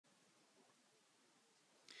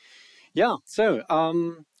Yeah, so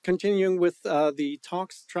continuing with the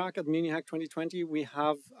talks track at MuniHac 2020, we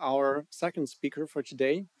have our second speaker for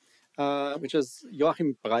today, which is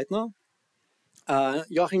Joachim Breitner.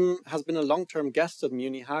 Joachim has been a long-term guest at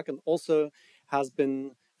MuniHac and also has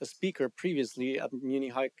been a speaker previously at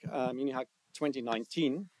MuniHac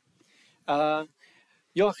 2019.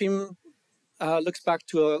 Joachim looks back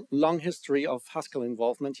to a long history of Haskell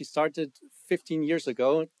involvement. He started 15 years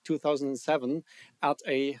ago, 2007, at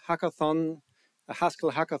a hackathon, a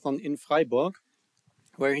Haskell hackathon in Freiburg,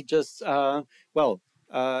 where he just,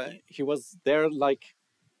 he was there like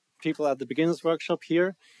people at the beginners workshop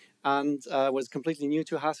here, and was completely new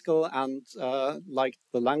to Haskell and liked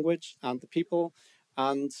the language and the people.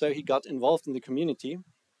 And so he got involved in the community.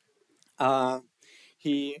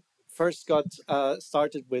 He first got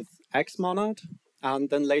started with Xmonad, and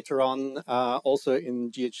then later on also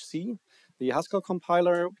in GHC, the Haskell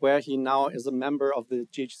compiler, where he now is a member of the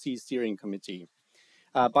GHC steering committee.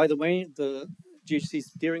 By the way, the GHC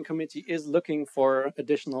steering committee is looking for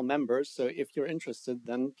additional members, so if you're interested,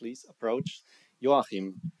 then please approach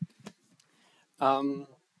Joachim.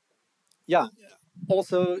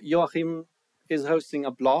 Also Joachim is hosting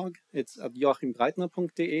a blog. It's at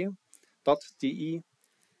joachimbreitner.de.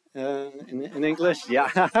 In English, yeah.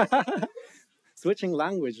 Switching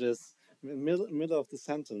languages, middle of the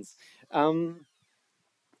sentence. So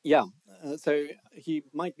he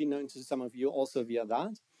might be known to some of you also via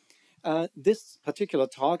that. This particular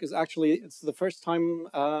talk is actually, it's the first time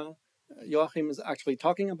Joachim is actually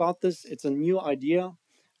talking about this. It's a new idea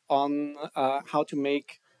on how to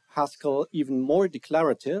make Haskell even more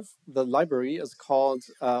declarative. The library is called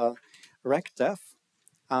recdev,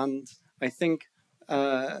 and I think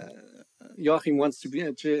Joachim wants to be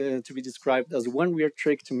described as one weird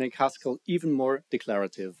trick to make Haskell even more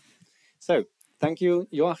declarative. So, thank you,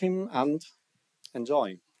 Joachim, and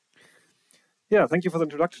enjoy. Yeah, thank you for the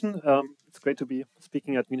introduction. It's great to be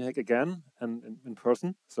speaking at MuniHac again and in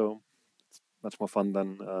person. So it's much more fun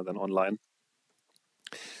than online.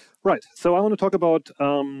 Right. So I want to talk about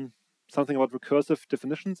something about recursive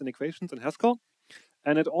definitions and equations in Haskell,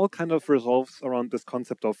 and it all kind of revolves around this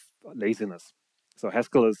concept of laziness. So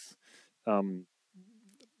Haskell is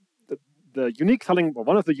the unique selling, or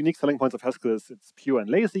one of the unique selling points of Haskell is it's pure and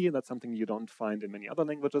lazy, and that's something you don't find in many other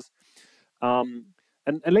languages. And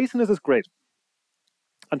laziness is great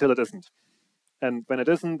until it isn't. And when it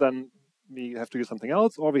isn't, then we have to use something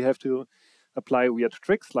else, or we have to apply weird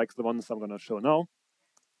tricks like the ones I'm going to show now.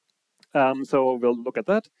 So we'll look at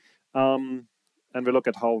that, and we'll look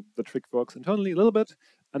at how the trick works internally a little bit,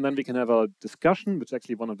 and then we can have a discussion, which is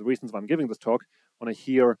actually one of the reasons why I'm giving this talk. I want to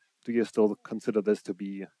hear, do you still consider this to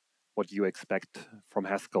be what you expect from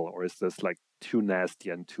Haskell, or is this like too nasty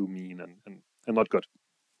and too mean and not good?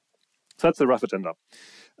 So that's the rough agenda.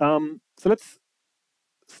 So let's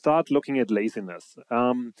start looking at laziness.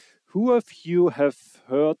 Who of you have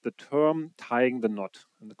heard the term tying the knot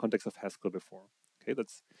in the context of Haskell before? Okay,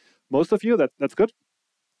 that's most of you. That's good.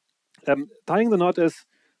 Tying the knot is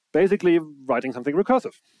basically writing something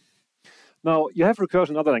recursive. Now, you have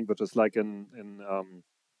recursion in other languages, like in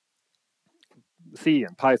C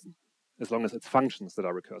and Python, as long as it's functions that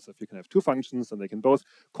are recursive. You can have two functions, and they can both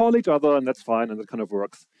call each other, and that's fine, and that kind of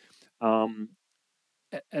works. And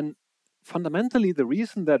fundamentally, the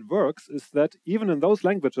reason that works is that even in those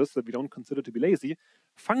languages that we don't consider to be lazy,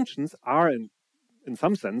 functions are, in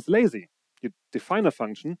some sense, lazy. You define a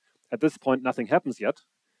function. At this point, nothing happens yet.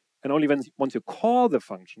 And only once you call the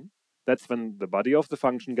function, that's when the body of the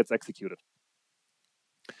function gets executed.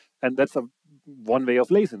 And that's one way of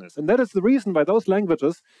laziness. And that is the reason why those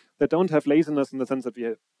languages that don't have laziness in the sense that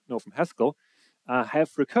we know from Haskell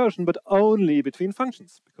have recursion, but only between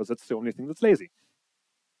functions, because that's the only thing that's lazy.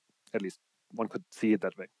 At least one could see it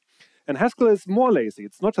that way. And Haskell is more lazy.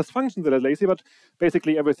 It's not just functions that are lazy, but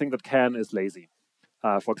basically everything that can is lazy.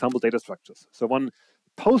 For example, data structures. So one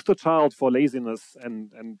poster child for laziness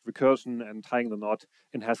and recursion and tying the knot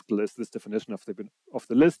in Haskell is this definition of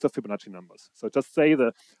the list of Fibonacci numbers. So just say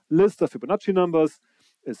the list of Fibonacci numbers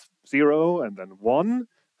is 0 and then 1, and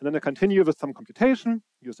then I continue with some computation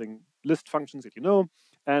using list functions that you know,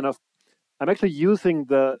 and I'm actually using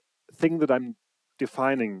the thing that I'm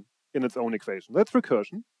defining in its own equation. That's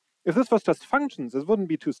recursion. If this was just functions, this wouldn't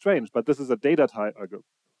be too strange, but this is a data type,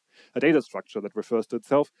 a data structure that refers to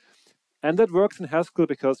itself. And that works in Haskell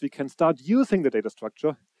because we can start using the data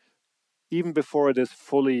structure even before it is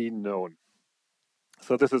fully known.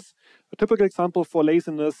 So this is a typical example for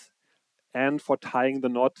laziness and for tying the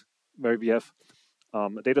knot, where we have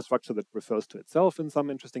a data structure that refers to itself in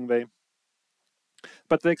some interesting way.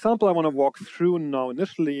 But the example I want to walk through now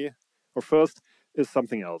initially, or first, is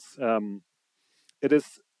something else. It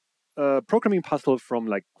is a programming puzzle from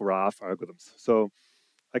like graph algorithms. So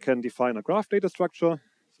I can define a graph data structure.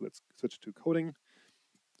 So let's switch to coding.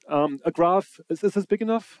 A graph, is this big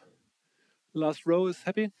enough? Last row is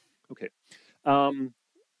happy? Okay.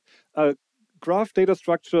 A graph data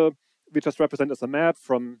structure we just represent as a map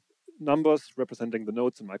from numbers representing the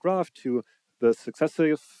nodes in my graph to the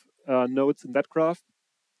successive nodes in that graph.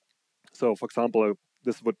 So for example,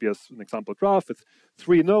 this would be an example graph with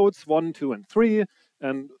 3 nodes, 1, 2, and 3,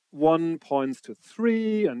 and 1 points to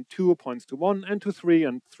 3, and 2 points to 1, and to 3,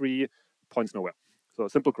 and 3 points nowhere. So a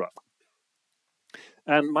simple graph.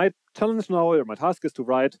 And my challenge now, or my task, is to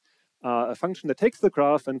write a function that takes the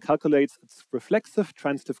graph and calculates its reflexive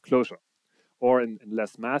transitive closure, or in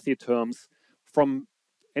less mathy terms, from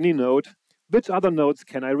any node, which other nodes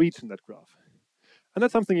can I reach in that graph? And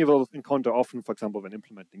that's something you will encounter often, for example, when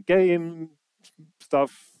implementing game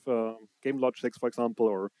stuff, game logics, for example,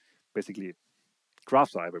 or basically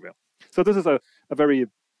graphs are everywhere. So this is a very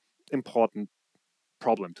important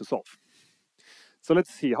problem to solve. So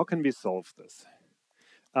let's see, how can we solve this?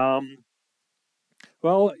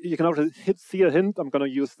 Well, you can already see a hint. I'm going to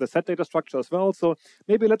use the set data structure as well. So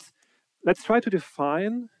maybe let's try to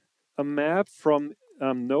define a map from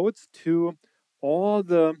nodes to all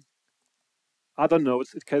the other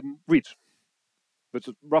nodes it can reach, which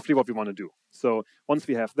is roughly what we want to do. So once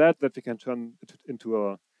we have that we can turn it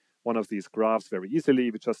into one of these graphs very easily.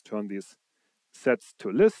 We just turn these sets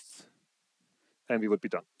to lists, and we would be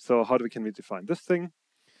done. So how can we define this thing?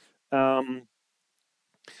 So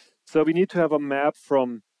we need to have a map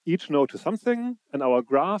from each node to something, and our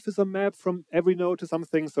graph is a map from every node to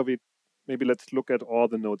something. So maybe let's look at all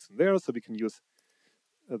the nodes in there. So we can use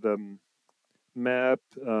the map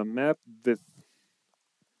with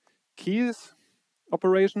keys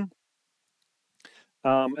operation.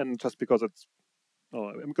 And just because I'm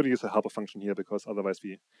going to use a helper function here because otherwise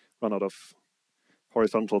we run out of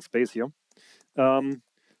horizontal space here. So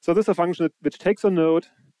this is a function which takes a node.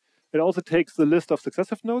 It also takes the list of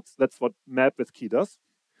successive nodes. That's what map with key does.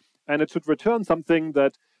 And it should return something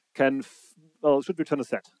that should return a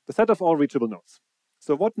set. The set of all reachable nodes.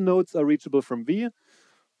 So what nodes are reachable from V?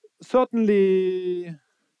 Certainly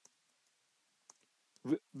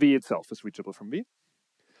V itself is reachable from V.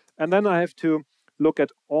 And then I have to look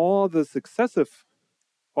at all the successor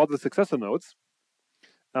nodes.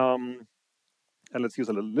 And let's use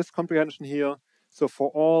a little list comprehension here. So for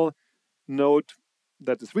all node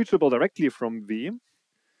that is reachable directly from V,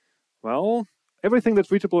 well, everything that's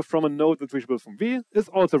reachable from a node that's reachable from V is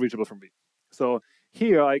also reachable from V. So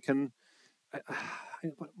here I can,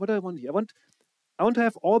 what do I want here? I want to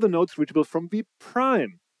have all the nodes reachable from V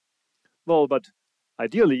prime. Well, but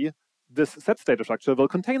ideally, this set data structure will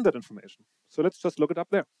contain that information. So let's just look it up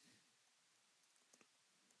there.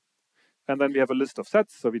 And then we have a list of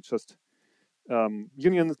sets. So we just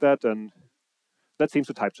union that, and that seems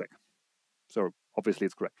to type check. So obviously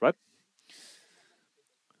it's correct, right?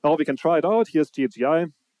 Now we can try it out. Here's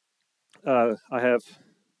GHGI. I have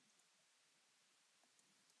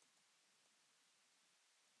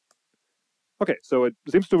okay, so it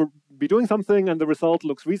seems to be doing something, and the result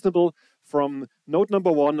looks reasonable. From node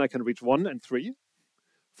number 1, I can reach 1 and 3.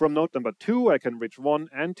 From node number 2, I can reach 1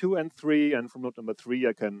 and 2 and 3, and from node number 3,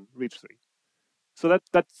 I can reach 3. So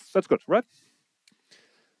that's good, right?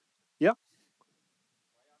 Yeah.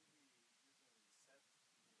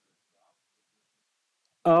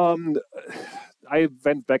 I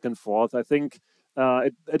went back and forth. I think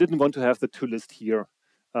I didn't want to have the to list here.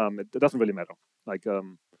 It doesn't really matter. Like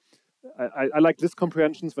I like list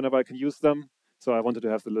comprehensions whenever I can use them. So I wanted to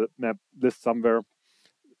have the map list somewhere.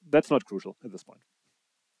 That's not crucial at this point.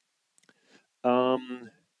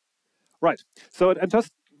 Right. So and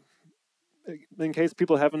just in case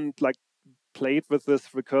people haven't played with this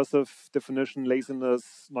recursive definition,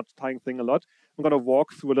 laziness, not tying thing a lot, I'm going to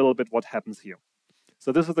walk through a little bit what happens here.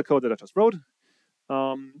 So this is the code that I just wrote,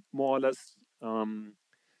 more or less.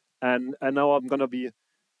 And now I'm going to be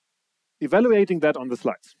evaluating that on the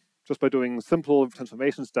slides, just by doing simple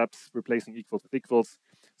transformation steps, replacing equals with equals.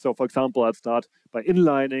 So for example, I'll start by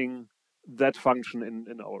inlining that function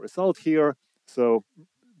in our result here. So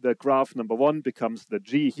the graph number 1 becomes the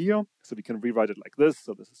G here. So we can rewrite it like this.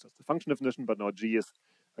 So this is just the function definition, but now G is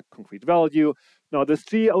a concrete value. Now this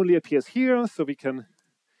G only appears here, so we can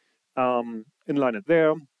inline it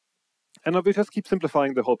there. And now we just keep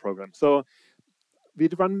simplifying the whole program. So we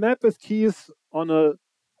run map with keys on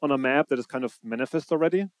a map that is kind of manifest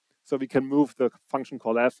already. So we can move the function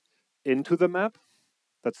call f into the map.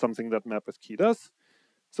 That's something that map with key does.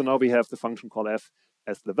 So now we have the function call f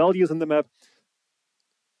as the values in the map.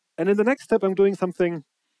 And in the next step, I'm doing something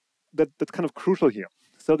that's kind of crucial here.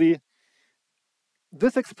 So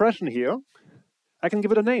this expression here, I can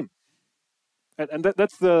give it a name. And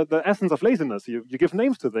that's the essence of laziness. You give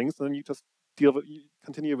names to things, and you just you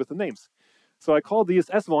continue with the names. So I call these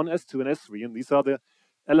S1, S2, and S3, and these are the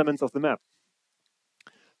elements of the map.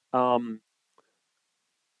 And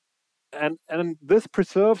this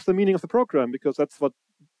preserves the meaning of the program, because that's what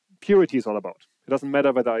purity is all about. It doesn't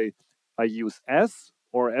matter whether I use S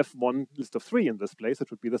or F1 list of 3 in this place,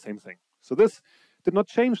 it would be the same thing. So this did not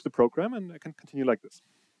change the program, and I can continue like this.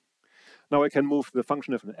 Now I can move the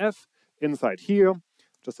function f and f inside here,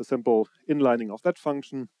 just a simple inlining of that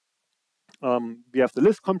function. We have the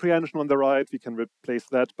list comprehension on the right. We can replace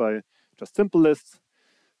that by just simple lists.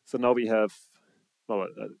 So now we have, well,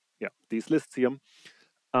 these lists here.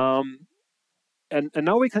 And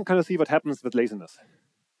now we can kind of see what happens with laziness.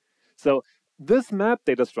 So this map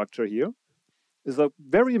data structure here is a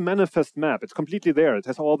very manifest map. It's completely there. It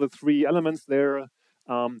has all the 3 elements there.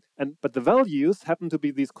 But the values happen to be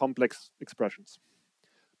these complex expressions.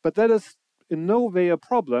 But that is in no way a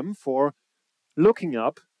problem for looking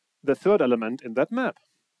up the 3rd element in that map.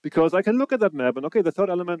 Because I can look at that map and, okay, the 3rd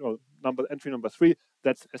element, or entry number 3,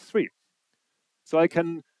 that's S3. So I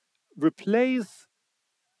can replace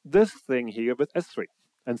this thing here with S3.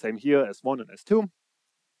 And same here, S1 and S2.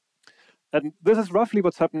 And this is roughly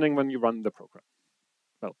what's happening when you run the program.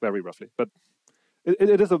 Well, very roughly, but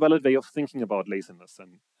it is a valid way of thinking about laziness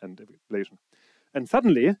and evaluation. And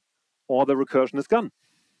suddenly, all the recursion is gone.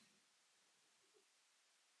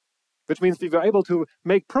 Which means we were able to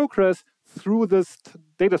make progress through this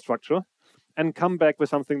data structure and come back with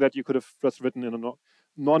something that you could have just written in a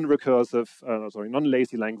non-recursive,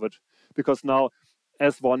 non-lazy language, because now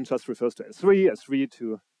S1 just refers to S3,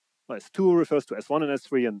 S2 refers to S1 and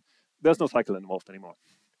S3, and there's no cycle involved anymore.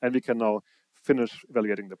 And we can now finish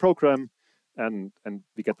evaluating the program, and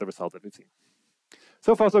we get the result that we've seen.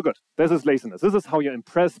 So far, so good. This is laziness. This is how you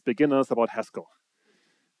impress beginners about Haskell.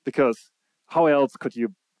 Because how else could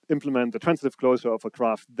you implement the transitive closure of a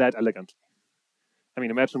graph that elegantly? I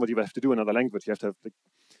mean, imagine what you have to do in another language. You have to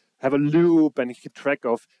have a loop and keep track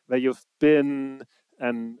of where you've been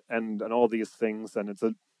and all these things, and it's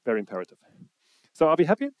a very imperative. So are we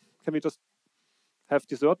happy? Can we just have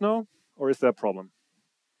dessert now, or is there a problem?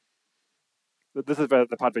 This is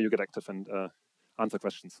the part where you get active and answer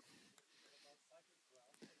questions.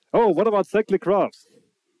 Oh, what about cyclic graphs?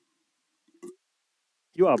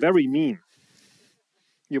 You are very mean.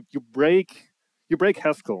 You break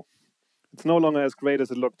Haskell. It's no longer as great as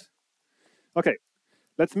it looked. Okay,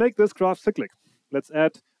 let's make this graph cyclic. Let's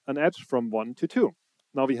add an edge from 1 to 2.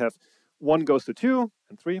 Now we have 1 goes to 2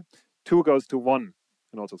 and 3, 2 goes to 1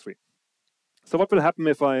 and also 3. So what will happen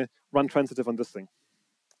if I run transitive on this thing?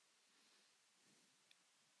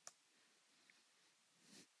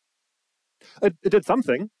 It did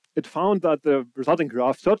something. It found that the resulting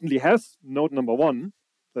graph certainly has node number 1,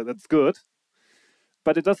 so that's good,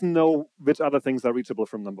 but it doesn't know which other things are reachable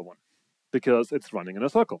from number 1, because it's running in a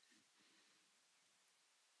circle.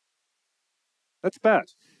 That's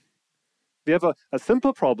bad. We have a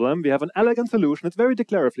simple problem. We have an elegant solution. It's very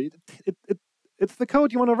declaratively. It's the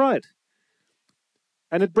code you want to write.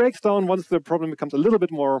 And it breaks down once the problem becomes a little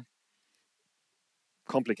bit more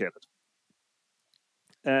complicated.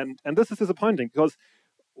 And this is disappointing, because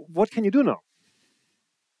what can you do now?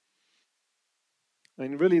 I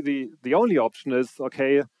mean, really, the only option is,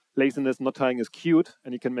 okay, laziness, not tying is cute,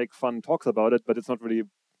 and you can make fun talks about it, but it's not really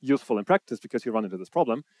useful in practice because you run into this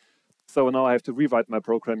problem. So now I have to rewrite my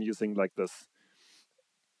program using like this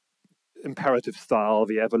imperative style.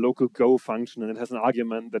 We have a local go function, and it has an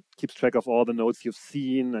argument that keeps track of all the nodes you've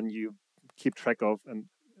seen, and you keep track of. And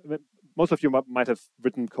most of you might have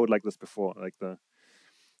written code like this before, like the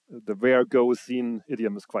where go seen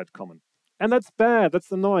idiom is quite common. And that's bad.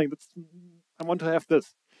 That's annoying. I want to have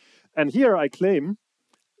this. And here I claim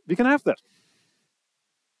we can have that.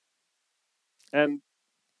 And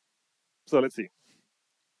so let's see.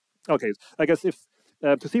 Okay, I guess if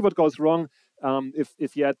to see what goes wrong,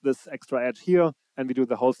 if you add this extra edge here and we do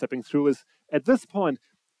the whole stepping through, is at this point,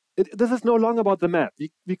 this is no longer about the map.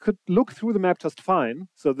 We could look through the map just fine.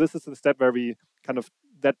 So this is the step where we kind of,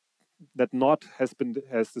 that knot has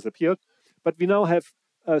disappeared. But we now have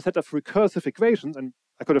a set of recursive equations, and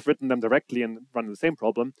I could have written them directly and run the same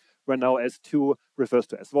problem, where now S2 refers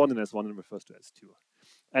to S1 and S1 refers to S2.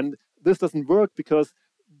 And this doesn't work because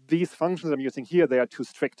these functions I'm using here, they are too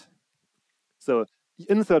strict. So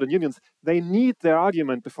insert and unions, they need their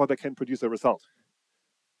argument before they can produce a result.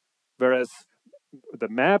 Whereas the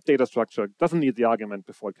map data structure doesn't need the argument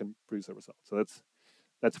before it can produce a result. So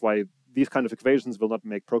That's why these kind of equations will not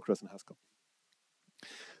make progress in Haskell.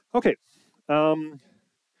 Okay,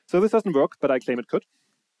 so this doesn't work, but I claim it could.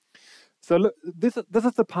 So look, this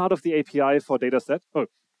is the part of the API for dataset. Oh,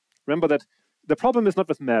 remember that the problem is not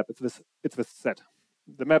with map, it's with set.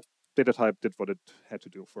 The map data type did what it had to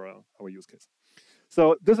do for our use case.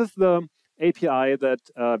 So this is the API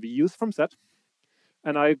that we use from set.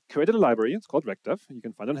 And I created a library, it's called recdev, you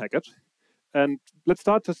can find on Hackage. And let's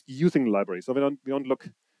start just using the library. So we don't look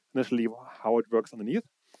initially how it works underneath.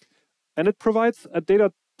 And it provides a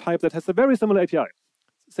data type that has a very similar API.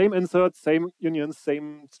 Same inserts, same unions,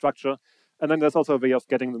 same structure. And then there's also a way of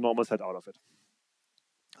getting the normal set out of it.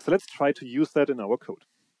 So let's try to use that in our code.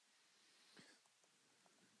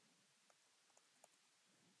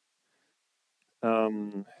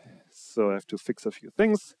 So I have to fix a few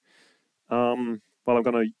things. Well, I'm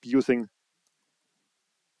going to be using,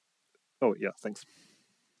 oh yeah, thanks.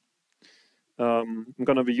 I'm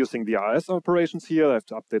going to be using the RS operations here. I have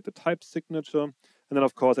to update the type signature. And then,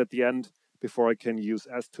 of course, at the end, before I can use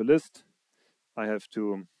as to list, I have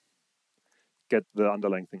to get the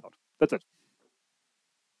underlying thing out. That's it.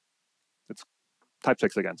 It's type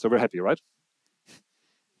checks again. So we're happy, right?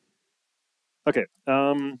 Okay.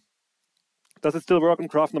 Does it still work in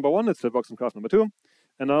craft number 1? It still works in craft number 2.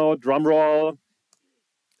 And now, drum roll,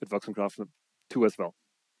 it works in craft 2 as well.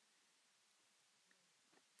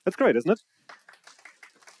 That's great, isn't it?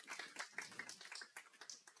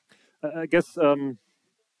 I guess,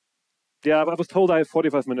 yeah, I was told I have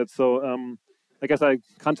 45 minutes, so I guess I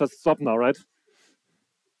can't just stop now, right?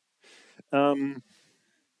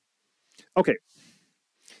 Okay.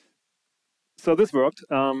 So this worked.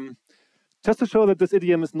 Just to show that this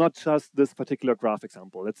idiom is not just this particular graph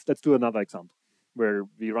example, let's do another example where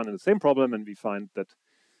we run into the same problem and we find that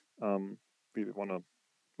we want to,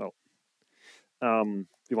 well,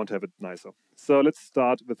 we want to have it nicer. So let's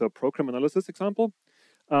start with a program analysis example.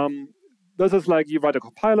 This is like you write a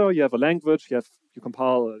compiler, you have a language, you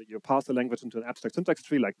compile, you pass the language into an abstract syntax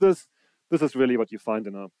tree like this. This is really what you find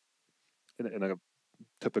in a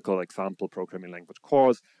typical example programming language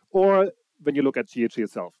course, or when you look at GHC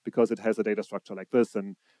itself, because it has a data structure like this,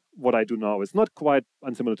 and what I do now is not quite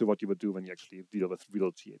unsimilar to what you would do when you actually deal with real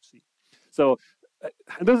GHC. So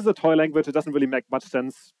this is a toy language. It doesn't really make much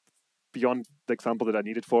sense beyond the example that I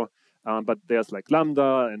need it for, but there's like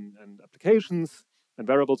Lambda and applications and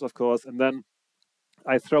variables, of course, and then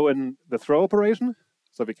I throw in the throw operation,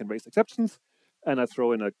 so we can raise exceptions, and I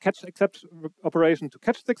throw in a catch exception operation to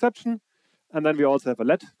catch the exception, and then we also have a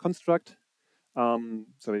let construct.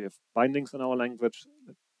 So we have bindings in our language.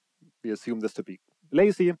 We assume this to be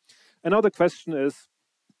lazy. And now the question is,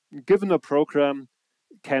 given a program,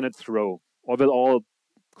 can it throw? Or will all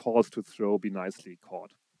calls to throw be nicely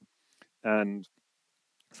caught? And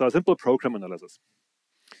so a simple program analysis.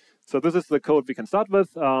 So this is the code we can start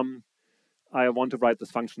with. I want to write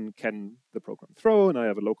this function, can the program throw? And I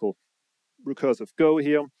have a local recursive go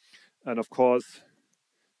here. And of course,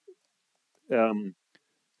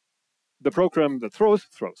 the program that throws.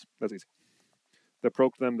 That's easy. The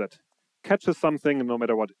program that catches something, no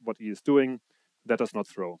matter what he is doing, that does not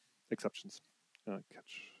throw exceptions.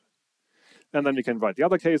 Catch. And then we can write the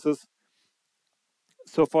other cases.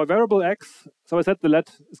 So for variable x, so I said the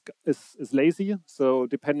let is lazy. So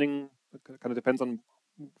kind of depends on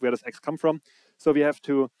where does x come from. So we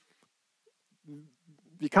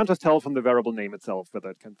can't just tell from the variable name itself whether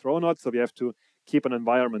it can throw or not. So we have to keep an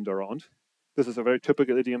environment around. This is a very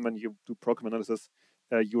typical idiom when you do program analysis.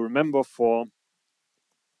 You remember for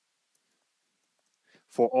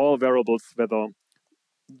all variables whether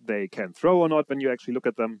they can throw or not when you actually look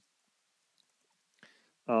at them.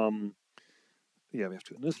 Yeah, we have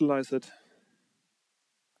to initialize it.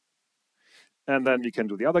 And then we can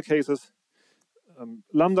do the other cases.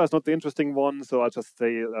 Lambda is not the interesting one, so I'll just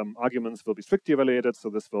say arguments will be strictly evaluated. So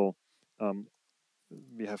this will,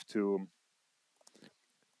 we have to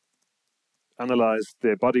analyze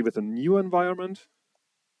the body with a new environment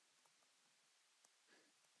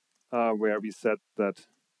where we said that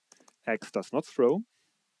x does not throw.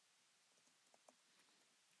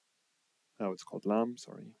 Oh, it's called lam,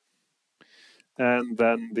 sorry. And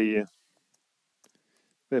then if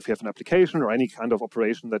you have an application or any kind of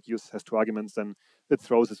operation that has two arguments, then it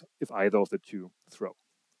throws if either of the two throw.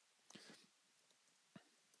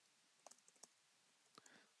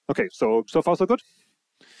 Okay, so far so good.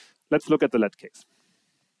 Let's look at the let case.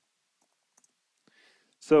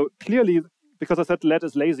 So clearly, because I said let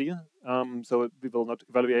is lazy, so we will not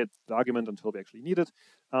evaluate the argument until we actually need it.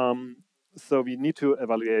 So we need to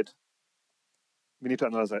evaluate, we need to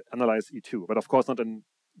analyze E2, but of course not in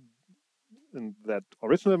that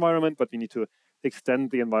original environment, but we need to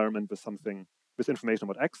extend the environment with something, with information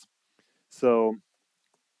about X. So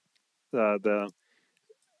the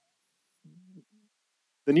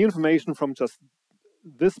new information from just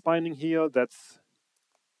this binding here, that's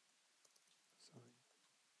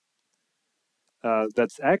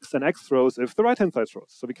X, and X throws if the right-hand side throws.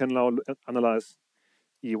 So we can now analyze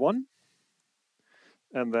E1,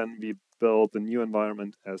 and then we build the new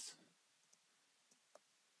environment as.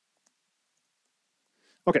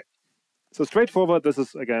 Okay, so straightforward. This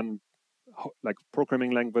is, again, like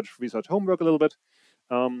programming language research homework a little bit.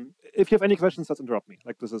 If you have any questions, just interrupt me.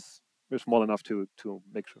 Like, we're small enough to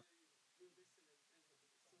make sure.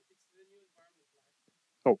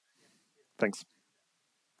 Oh, thanks.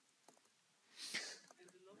 And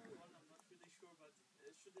another one, I'm not really sure, but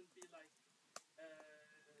it shouldn't be like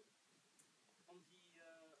on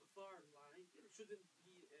the var line. It shouldn't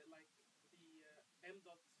be like the m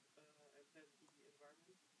dot and then the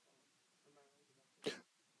environment. Am I wrong about that?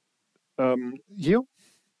 Here,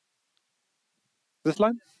 this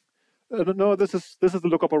line. No, this is the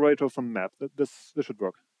look operator from map. This should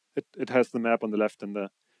work. It has the map on the left and the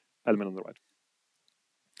element on the right.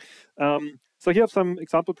 So here are some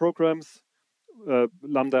example programs.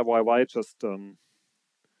 Lambda YY just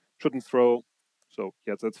shouldn't throw. So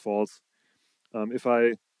yes, that's false. If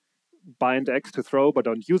I bind X to throw but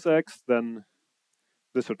don't use X, then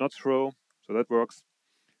this should not throw. So that works.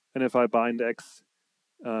 And if I bind X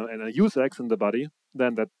and I use X in the body,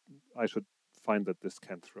 then that I should find that this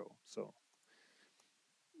can throw. So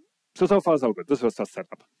far so good. This was just set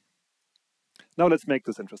up. Now let's make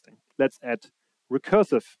this interesting. Let's add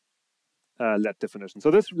recursive let definition.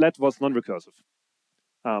 So this let was non-recursive.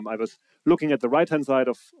 I was looking at the right-hand side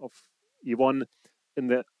of E1 in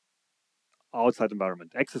the outside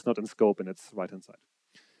environment. X is not in scope in its right-hand side.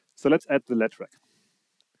 So let's add the let rec.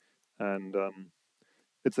 And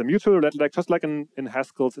it's a mutual let rec, just like in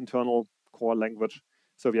Haskell's internal core language.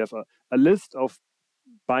 So we have a list of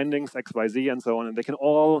bindings, X, Y, Z, and so on, and they can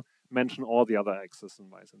all mention all the other X's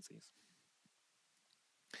and Y's and Z's.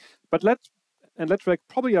 But let and let rec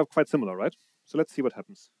probably are quite similar, right? So let's see what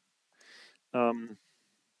happens. So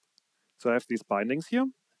I have these bindings here.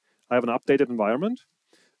 I have an updated environment.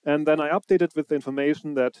 And then I update it with the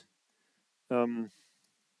information that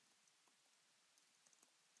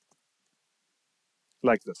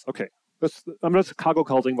like this. Okay, I'm just cargo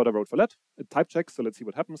culting what I wrote for let. It type checks, so let's see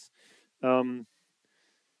what happens. I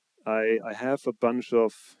have a bunch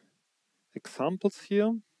of examples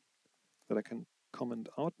here that I can comment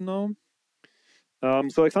out now.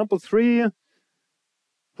 So example 3,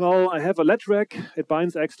 well, I have a let rec. It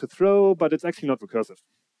binds X to throw, but it's actually not recursive.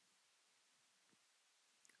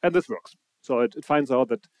 And this works. So it finds out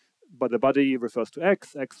that but the body refers to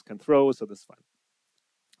X, X can throw, so this is fine.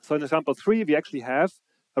 So in example 3, we actually have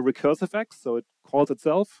a recursive X, so it calls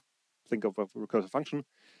itself. Think of a recursive function,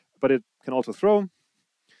 but it can also throw.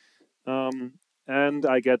 And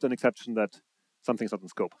I get an exception that something's not in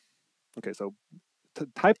scope. Okay, so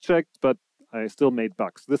type checked, but I still made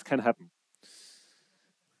bugs. This can happen.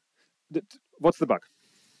 What's the bug?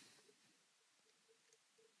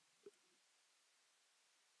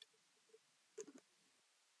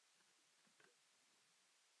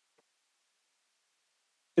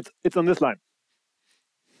 It's on this line.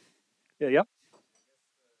 Yeah.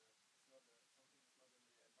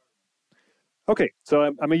 Okay, so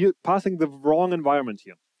I'm passing the wrong environment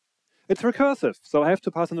here. It's recursive, so I have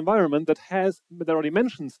to pass an environment that already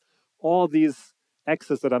mentions all these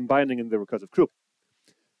X's that I'm binding in the recursive group.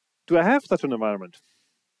 Do I have such an environment?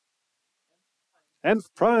 Nth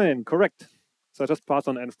prime, correct. So I just pass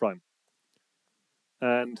on nth prime.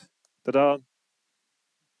 And ta-da.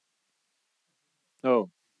 Oh,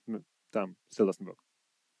 damn, still doesn't work.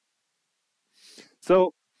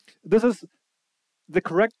 So this is the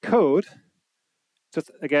correct code,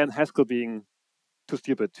 just again, Haskell being too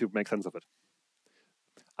stupid to make sense of it.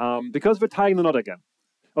 Because we're tying the knot again.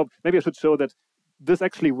 Oh, maybe I should show that this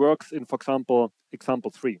actually works in, for example,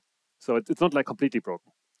 example 3. So it's not like completely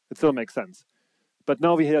broken. It still makes sense. But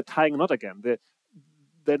now we're here tying a knot again. The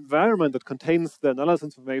environment that contains the analysis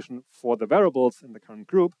information for the variables in the current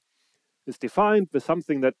group is defined with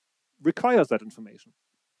something that requires that information.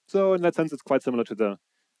 So in that sense, it's quite similar to the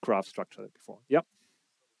graph structure before. Yeah.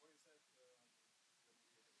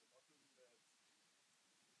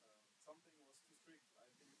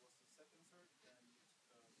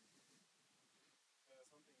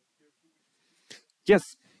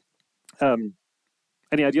 Yes.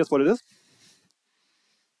 Any ideas what it is?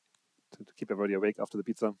 To keep everybody awake after the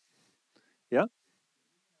pizza. Yeah?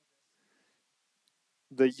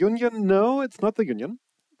 The union? No, it's not the union.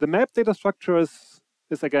 The map data structure is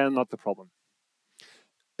again not the problem.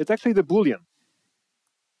 It's actually the Boolean.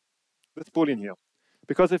 This Boolean here.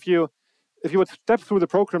 Because if you would step through the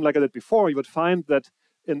program like I did before, you would find that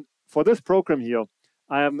for this program here,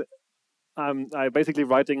 I'm basically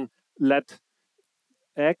writing let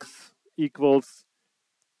x equals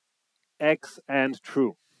x and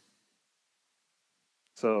true.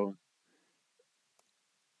 So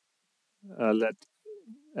let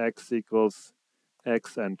x equals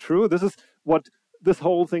x and true. This is what this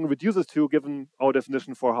whole thing reduces to, given our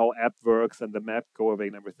definition for how app works and the map go away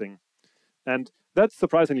and everything. And that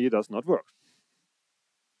surprisingly does not work.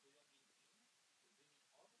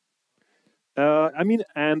 I mean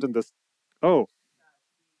and in this. Oh,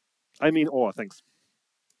 I mean or, thanks.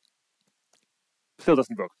 Still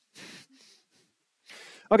doesn't work.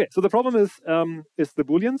 Okay, so the problem is the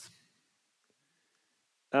Booleans.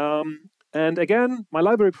 And again, my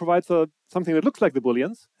library provides something that looks like the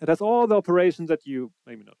Booleans. It has all the operations that you,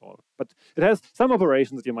 maybe not all, but it has some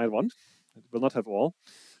operations that you might want. It will not have all.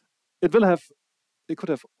 It could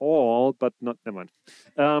have all, but not, never mind.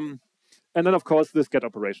 And then, of course, this get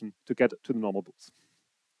operation to get to the normal boots.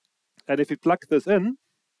 And if you plug this in,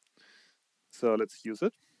 so let's use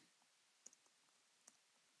it.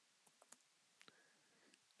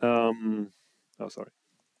 Oh, sorry.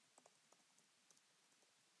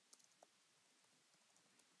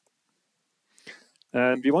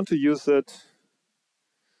 And we want to use it.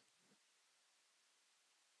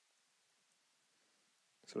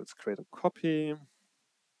 So let's create a copy.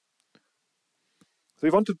 So we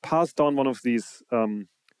want to pass down one of these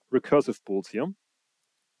recursive bools here.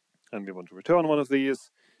 And we want to return one of these.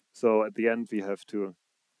 So at the end, we have to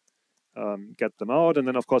get them out. And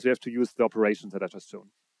then, of course, we have to use the operations that I just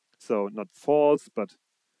shown. So not false, but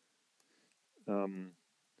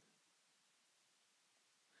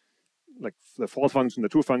like the false function, the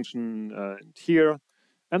true function, and here.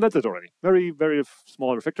 And that's it already. Very, very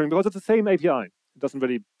small refactoring, because it's the same API. It doesn't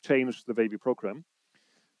really change the way we program.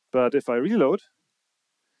 But if I reload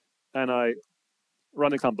and I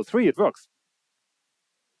run example 3, it works.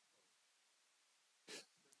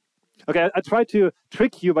 Okay, I tried to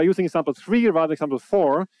trick you by using example 3 rather than example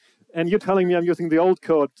 4, and you're telling me I'm using the old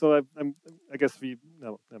code. So I guess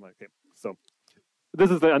no, never mind. Okay, so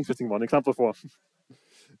this is the interesting one, example 4.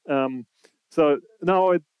 So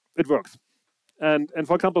now it works. And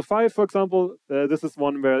for example 5, for example, this is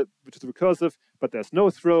one which is recursive, but there's no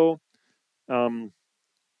throw. It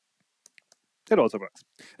also works.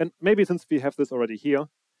 And maybe since we have this already here,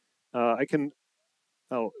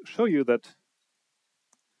 I'll show you that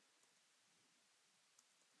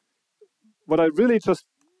what I really just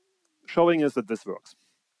showing is that this works.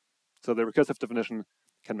 So the recursive definition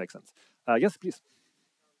can make sense. Yes, please.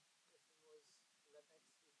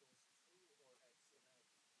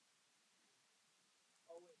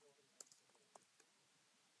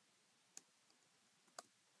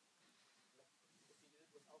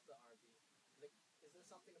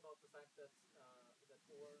 Something about the fact that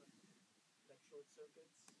or like short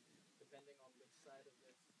circuits depending on which side of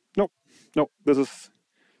it? No, this is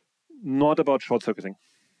not about short circuiting.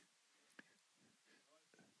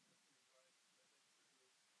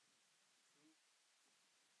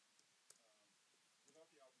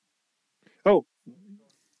 Oh,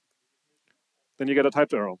 then you get a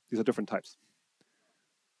typed arrow. These are different types.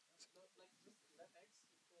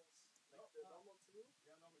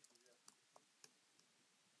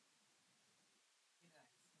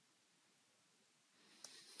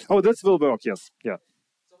 Oh, this will work, yes. Yeah.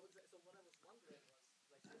 So what I was wondering was,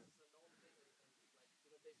 like, this is a known thing in like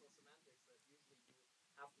computational semantics, that usually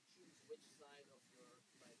you have to choose which side of your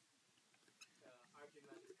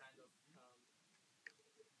argument kind of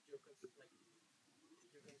you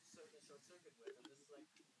can short circuit with, and this is like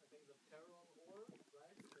I think the parallel OR,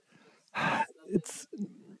 right?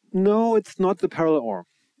 No, it's not the parallel OR.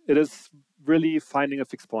 It is really finding a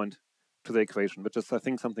fixed point to the equation, which is I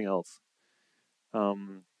think something else.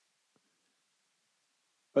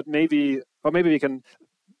 But maybe we can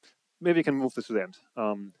move this to the end,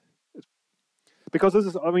 because this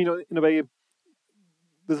is, I mean, in a way,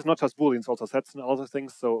 this is not just Booleans, also sets and other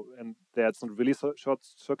things. So, and that's not really short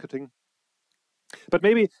circuiting. But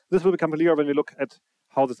maybe this will become clearer when we look at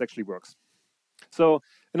how this actually works. So,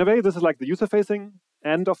 in a way, this is like the user-facing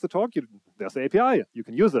end of the talk. There's the API. You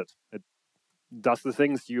can use it. It does the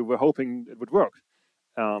things you were hoping it would work.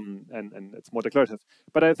 And it's more declarative.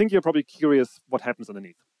 But I think you're probably curious what happens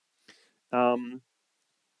underneath. And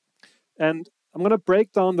I'm going to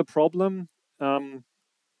break down the problem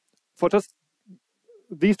for just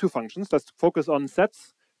these two functions. Let's focus on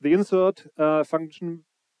sets, the insert function,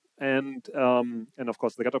 and of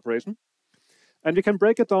course the get operation. And we can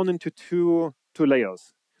break it down into two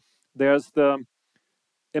layers. There's the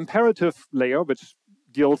imperative layer, which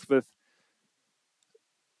deals with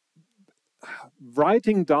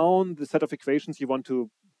writing down the set of equations you want to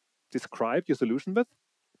describe your solution with,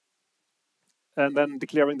 and then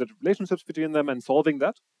declaring the relationships between them and solving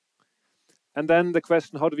that. And then the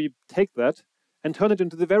question, how do we take that and turn it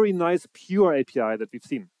into the very nice pure API that we've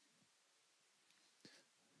seen?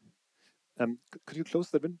 Could you close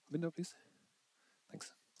the window, please?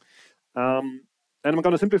 Thanks. And I'm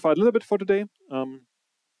going to simplify it a little bit for today.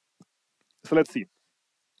 So let's see.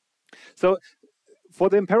 So for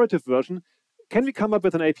the imperative version, can we come up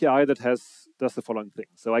with an API that does the following thing?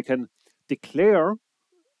 So I can declare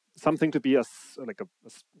something to be a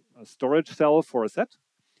storage cell for a set.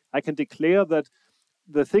 I can declare that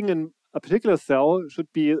the thing in a particular cell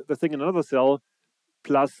should be the thing in another cell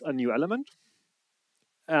plus a new element.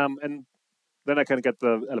 And then I can get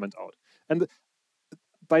the element out. And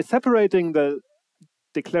by separating the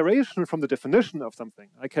declaration from the definition of something,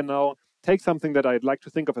 I can now take something that I'd like to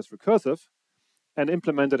think of as recursive and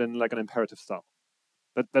implement it in like an imperative style.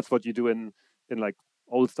 That's what you do in like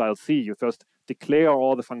old style C. You first declare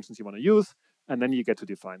all the functions you want to use, and then you get to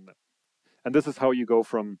define them. And this is how you go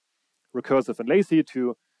from recursive and lazy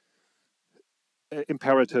to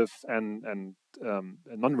imperative and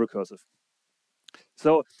non-recursive.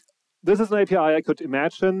 So this is an API I could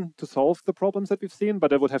imagine to solve the problems that we've seen,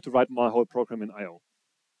 but I would have to write my whole program in I/O.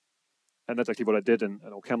 And that's actually what I did in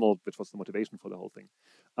OCaml, which was the motivation for the whole thing.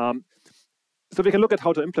 So we can look at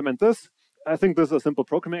how to implement this. I think this is a simple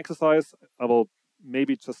programming exercise. I will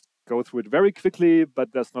maybe just go through it very quickly,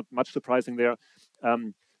 but there's not much surprising there.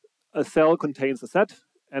 A cell contains a set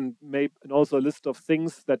and also a list of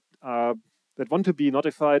things that want to be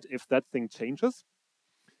notified if that thing changes.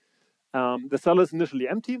 The cell is initially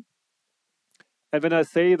empty. And when I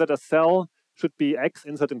say that a cell should be X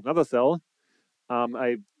inserted in another cell,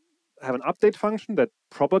 I have an update function that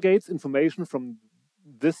propagates information from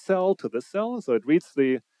this cell to this cell. So it reads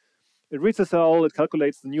the cell, it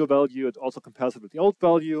calculates the new value, it also compares it with the old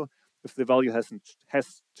value. If the value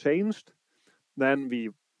has changed, then we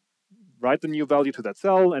write the new value to that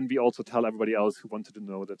cell, and we also tell everybody else who wanted to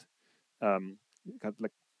know that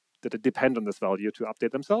that it depend on this value to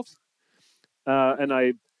update themselves. And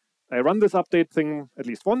I run this update thing at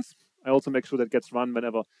least once. I also make sure that it gets run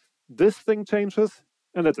whenever this thing changes,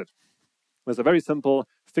 and that's it. It's a very simple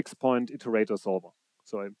fixed point iterator solver.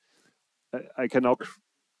 So I can now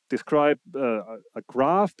describe a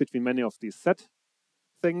graph between many of these set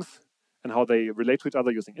things and how they relate to each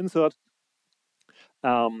other using insert.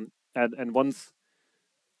 And once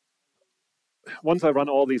I run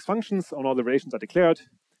all these functions and all the relations are declared,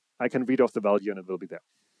 I can read off the value and it will be there.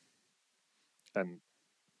 And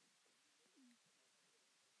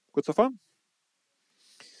good so far?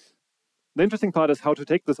 The interesting part is how to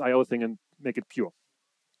take this I/O thing and make it pure.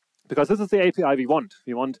 Because this is the API we want.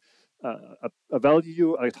 We want a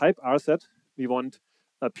value, a type R set. We want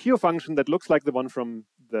a pure function that looks like the one from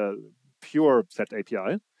the pure set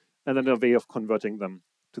API, and then a way of converting them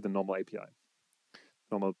to the normal API,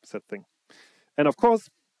 normal set thing. And of course,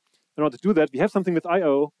 in order to do that, we have something with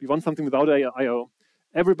I/O. We want something without I/O.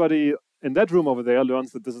 Everybody in that room over there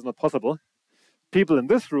learns that this is not possible. People in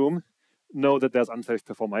this room know that there's unsafe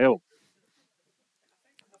perform I/O.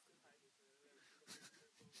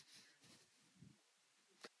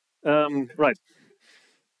 Right.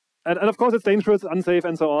 And of course, it's dangerous, unsafe,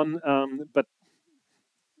 and so on. But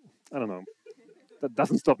I don't know. That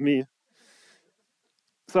doesn't stop me.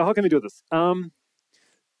 So how can we do this?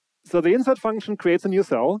 So the insert function creates a new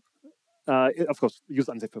cell. Of course, use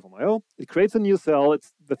unsafe perform I/O. It creates a new cell.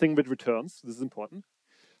 It's the thing which returns. This is important.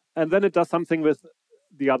 And then it does something with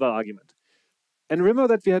the other argument. And remember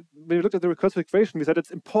that when we looked at the recursive equation, we said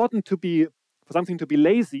it's important for something to be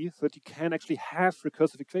lazy so that you can actually have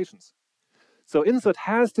recursive equations. So insert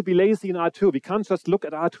has to be lazy in R2. We can't just look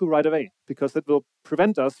at R2 right away because it will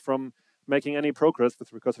prevent us from making any progress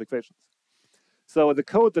with recursive equations. So the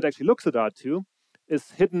code that actually looks at R2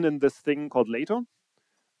 is hidden in this thing called later,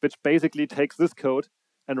 which basically takes this code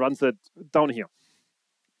and runs it down here.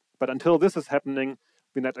 But until this is happening,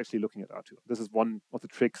 we're not actually looking at R2. This is one of the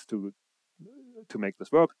tricks to make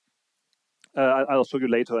this work. I'll show you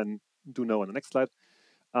later and do know on the next slide.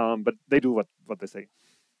 But they do what they say.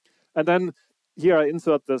 And then here I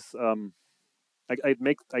insert this.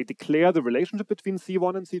 I declare the relationship between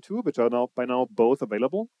C1 and C2, which are by now both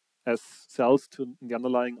available as cells in the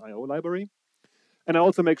underlying I/O library. And I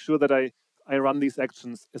also make sure that I run these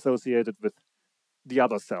actions associated with the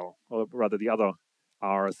other cell, or rather the other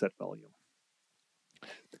R set value.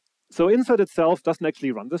 So insert itself doesn't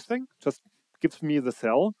actually run this thing, just gives me the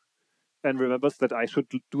cell and remembers that I should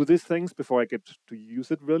do these things before I get to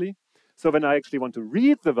use it really. So when I actually want to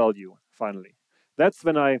read the value finally, that's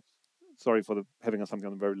when I, sorry for having something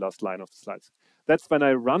on the very last line of the slides. That's when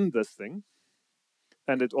I run this thing,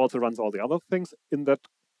 and it also runs all the other things in that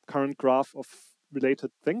current graph of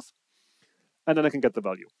related things, and then I can get the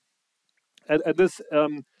value. And this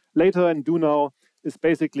later and do now is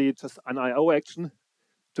basically just an IO action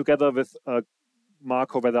together with a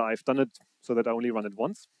marker whether I've done it so that I only run it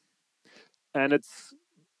once. And it's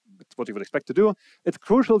what you would expect to do. It's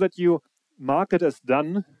crucial that you mark it as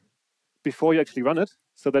done before you actually run it,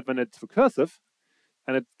 so that when it's recursive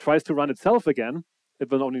and it tries to run itself again,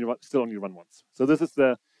 it will still only run once. So this is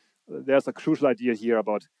there's a crucial idea here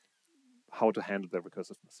about how to handle the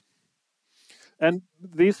recursiveness. And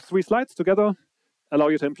these 3 slides together allow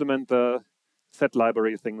you to implement the set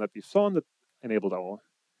library thing that we saw and that enabled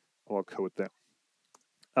our code there.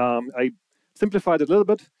 I simplified it a little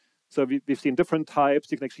bit. So we've seen different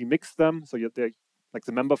types. You can actually mix them. So like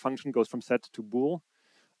the member function goes from set to bool.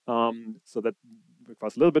 So that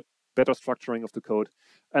requires a little bit better structuring of the code.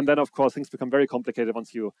 And then, of course, things become very complicated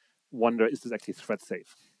once you wonder, is this actually thread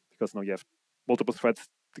safe? Because now you have multiple threads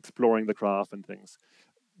exploring the graph and things.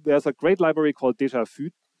 There's a great library called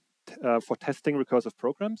declarative for testing recursive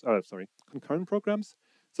programs, concurrent programs.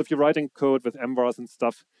 So if you're writing code with mvars and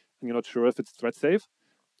stuff, and you're not sure if it's thread safe,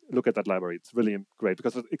 look at that library. It's really great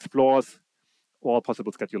because it explores all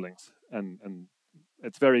possible schedulings. And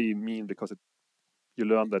it's very mean because you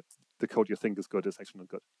learn that the code you think is good is actually not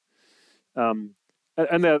good.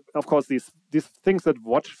 And there are, of course, these things that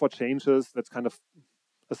watch for changes. That's kind of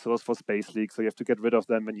a source for space leaks, so you have to get rid of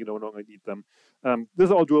them when you no longer need them. This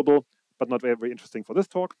is all doable, but not very, very interesting for this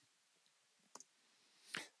talk.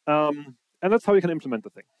 And that's how you can implement the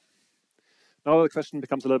thing. Now the question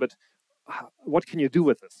becomes a little bit, what can you do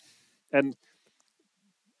with this? And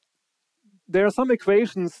there are some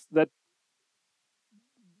equations that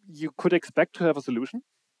you could expect to have a solution,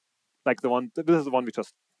 like this is the one we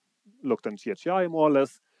just looked in GHI more or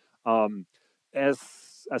less. As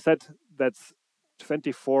I said, that's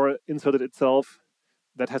 24 inserted itself.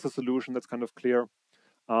 That has a solution that's kind of clear.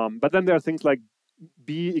 But then there are things like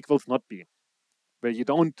B equals not B, where you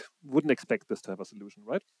wouldn't expect this to have a solution,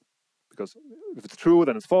 right? Because if it's true,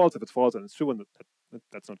 then it's false. If it's false, then it's true, and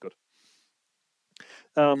that's not good.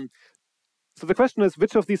 So the question is,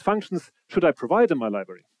 which of these functions should I provide in my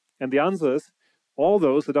library? And the answer is all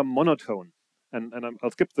those that are monotone. And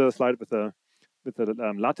I'll skip the slide with the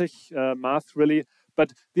LaTeX math really.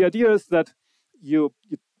 But the idea is that you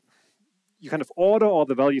kind of order all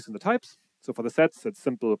the values in the types. So for the sets, it's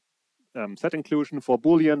simple set inclusion. For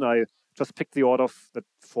Boolean, I just pick the order that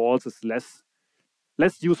false is less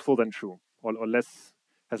useful than true, or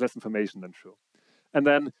has less information than true. And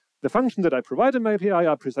then the functions that I provide in my API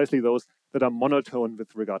are precisely those that are monotone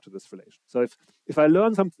with regard to this relation. So if I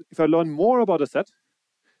learn more about a set,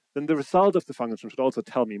 then the result of the function should also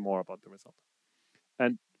tell me more about the result.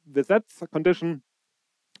 And with that condition,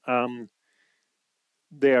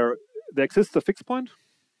 there exists a fixed point,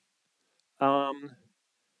 or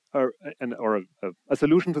a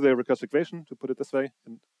solution to the recursive equation, to put it this way.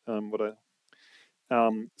 And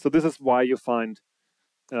so this is why you find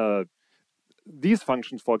these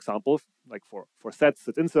functions, for example, like for sets,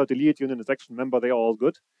 that insert, delete, union, intersection, member, they are all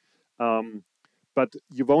good. But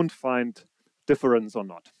you won't find difference or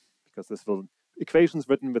not, because equations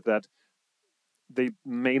written with that, they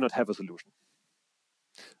may not have a solution.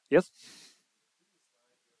 Yes?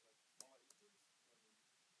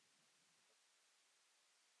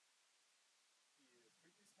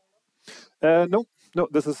 No,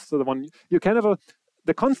 this is the one. You can have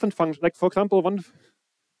the constant function, like for example,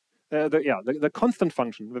 the constant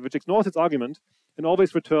function, which ignores its argument and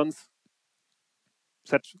always returns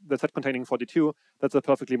the set containing 42. That's a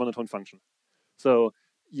perfectly monotone function. So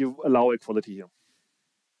you allow equality here.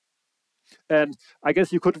 And I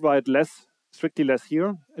guess you could write strictly less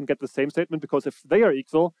here and get the same statement, because if they are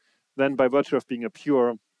equal, then by virtue of being a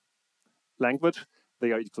pure language,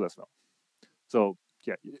 they are equal as well. So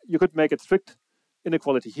yeah, you could make it strict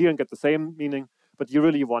inequality here and get the same meaning, but you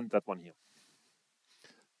really want that one here.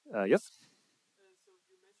 Yes? So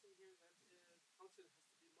you mentioned here that function has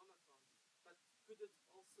to be monotone, but could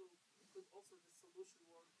also the solution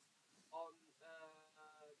work on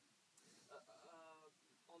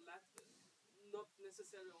not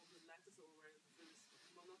necessarily on the lattice or where there is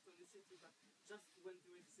monotonicity, but just when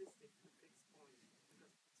there exists a fixed point, because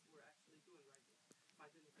that's what we're actually doing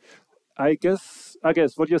right now. I guess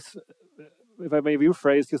what if I may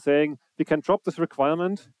rephrase, you're saying we can drop this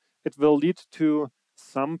requirement. It will lead to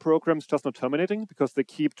some programs just not terminating because they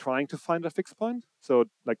keep trying to find a fixed point. So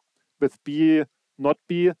like with B, not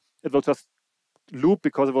B, it will just loop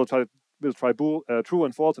because it will try true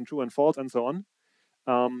and false and so on.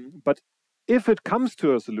 But if it comes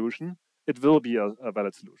to a solution, it will be a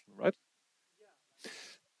valid solution, right?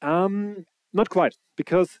 Not quite,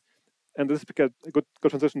 because, and this is a good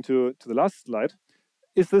transition to the last slide,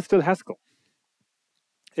 is this still Haskell?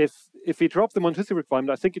 If we drop the monaticity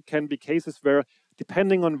requirement, I think it can be cases where,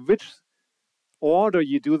 depending on which order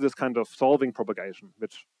you do this kind of solving propagation,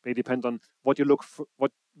 which may depend on what you look for,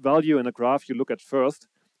 what value in a graph you look at first,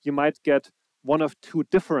 you might get one of two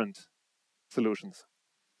different solutions.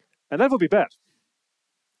 And that would be bad,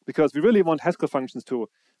 because we really want Haskell functions to,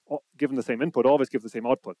 given the same input, always give the same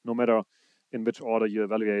output, no matter in which order you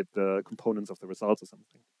evaluate the components of the results or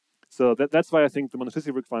something. So that's why I think the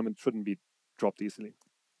monaticity requirement shouldn't be dropped easily.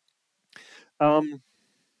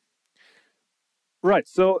 Right,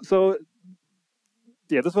 so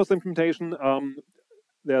yeah, this was the implementation.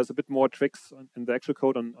 There's a bit more tricks in the actual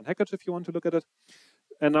code on Hackage if you want to look at it.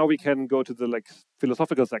 And now we can go to the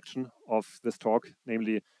philosophical section of this talk,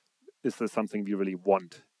 namely, is this something we really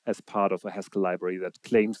want as part of a Haskell library that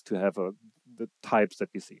claims to have the types that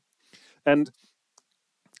we see? And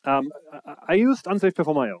I used unsafe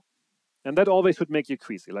perform.io, and that always should make you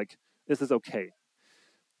queasy, like, this is okay.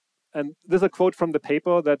 And there's a quote from the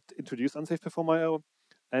paper that introduced unsafe perform.io,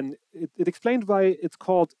 and it explained why it's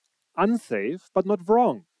called unsafe, but not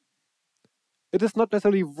wrong. It is not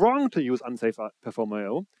necessarily wrong to use unsafe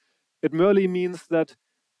perform.io. It merely means that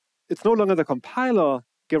it's no longer the compiler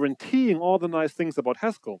guaranteeing all the nice things about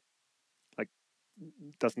Haskell, like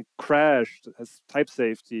doesn't crash, has type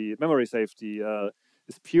safety, memory safety,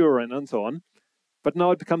 is pure, and so on. But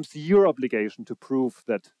now it becomes your obligation to prove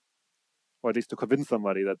that, or at least to convince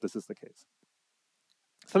somebody that this is the case.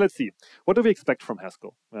 So let's see. What do we expect from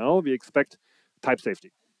Haskell? Well, we expect type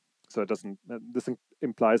safety. So it doesn't. This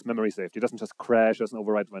implies memory safety. It doesn't just crash, doesn't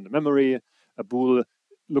overwrite random memory. A bool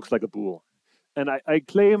looks like a bool. And I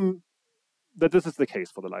claim that this is the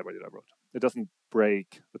case for the library that I wrote. It doesn't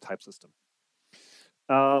break the type system.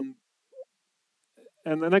 And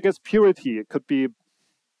then I guess purity could be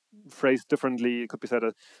phrased differently. It could be said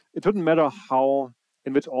that it shouldn't matter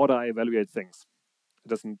in which order I evaluate things. It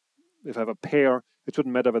doesn't. If I have a pair, it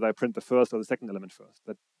shouldn't matter whether I print the first or the second element first.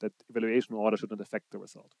 That evaluation order shouldn't affect the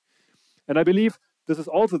result. And I believe this is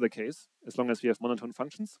also the case as long as we have monotone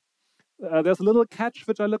functions. There's a little catch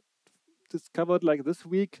which I discovered like this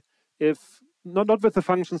week. If not with the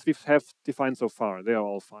functions we have defined so far, they are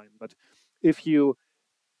all fine. But if you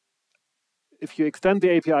extend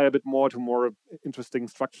the API a bit more to more interesting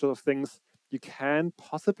structure of things, you can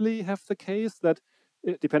possibly have the case that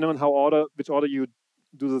depending on which order you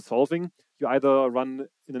do the solving, you either run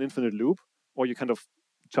in an infinite loop or you kind of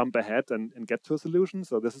jump ahead and get to a solution.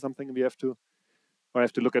 So this is something we have to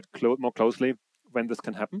look at more closely when this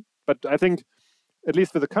can happen. But I think, at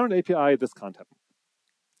least with the current API, this can't happen.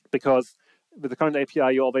 Because with the current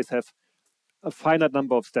API, you always have a finite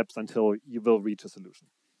number of steps until you will reach a solution.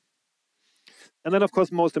 And then, of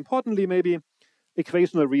course, most importantly, maybe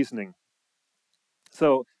equational reasoning.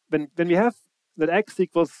 So when we have that x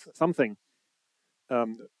equals something,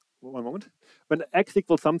 one moment. When x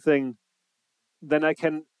equals something, then I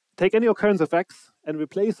can take any occurrence of x and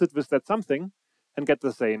replace it with that something and get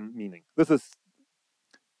the same meaning. This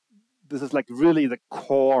is like really the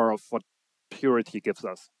core of what purity gives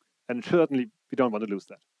us. And certainly we don't want to lose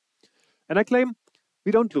that. And I claim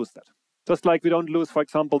we don't lose that. Just like we don't lose, for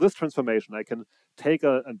example, this transformation. I can take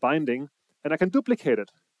a binding and I can duplicate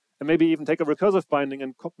it. And maybe even take a recursive binding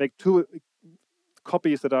and make two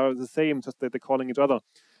copies that are the same, just that they're calling each other.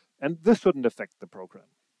 And this shouldn't affect the program.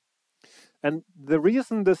 And the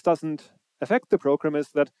reason this doesn't affect the program is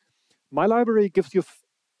that my library gives you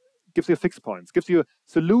fixed points, gives you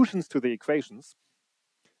solutions to the equations.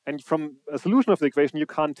 And from a solution of the equation, you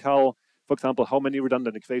can't tell, for example, how many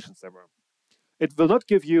redundant equations there were. It will not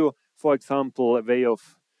give you, for example, a way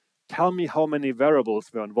of tell me how many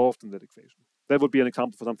variables were involved in that equation. That would be an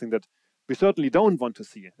example for something that we certainly don't want to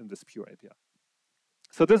see in this pure API.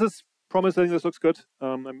 So this is promising, this looks good.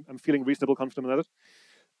 I'm feeling reasonable confident about it.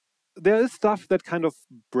 There is stuff that kind of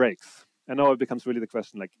breaks. And now it becomes really the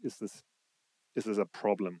question, like, is this a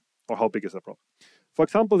problem? Or how big is the problem? For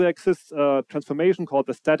example, there exists a transformation called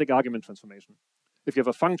the static argument transformation. If you have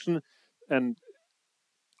a function and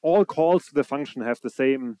all calls to the function have the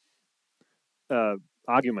same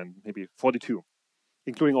argument, maybe 42,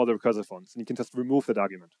 including all the recursive ones, and you can just remove that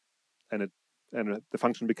argument, and the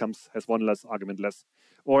function has one less argument less.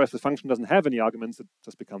 Or if the function doesn't have any arguments, it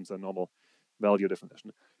just becomes a normal value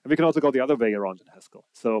definition. And we can also go the other way around in Haskell.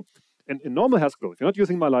 So in normal Haskell, if you're not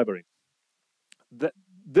using my library,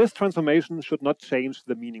 this transformation should not change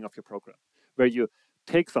the meaning of your program, where you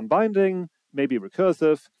take some binding, maybe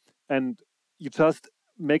recursive, and you just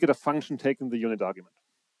make it a function taking the unit argument.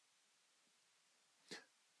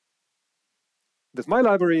 With my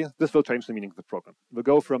library, this will change the meaning of the program. It will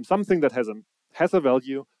go from something that has a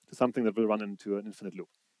value to something that will run into an infinite loop.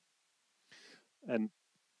 And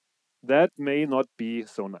that may not be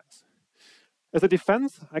so nice. As a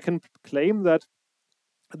defense, I can claim that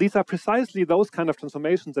these are precisely those kind of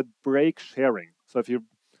transformations that break sharing. So if you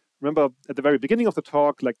remember at the very beginning of the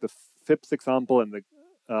talk, like the FIPS example, and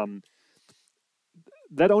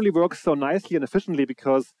that only works so nicely and efficiently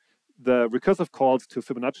because the recursive calls to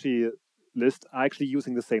Fibonacci list are actually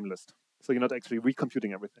using the same list. So you're not actually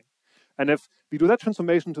recomputing everything. And if we do that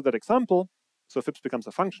transformation to that example, so FIPS becomes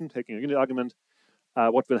a function taking a unit argument,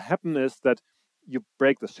 what will happen is that you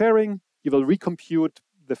break the sharing, you will recompute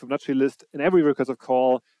the Fibonacci list in every recursive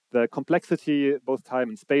call, the complexity, both time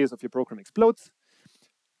and space of your program explodes.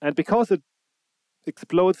 And because it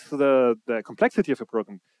explodes the complexity of your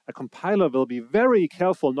program, a compiler will be very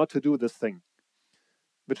careful not to do this thing,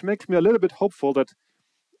 which makes me a little bit hopeful that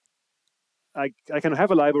I can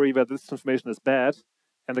have a library where this transformation is bad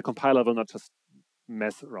and the compiler will not just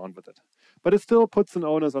mess around with it. But it still puts an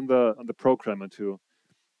onus on the programmer to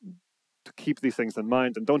keep these things in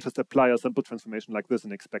mind and don't just apply a simple transformation like this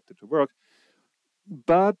and expect it to work.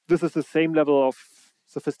 But this is the same level of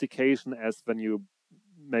sophistication as when you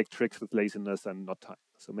make tricks with laziness and not time.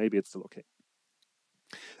 So maybe it's still okay.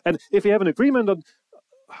 And if you have an agreement on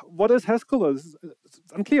what is Haskell, it's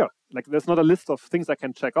unclear. Like there's not a list of things I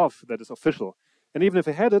can check off that is official. And even if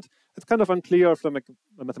I had it, it's kind of unclear from a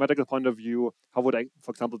mathematical point of view. How would I,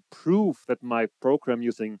 for example, prove that my program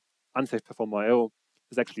using unsafe perform IO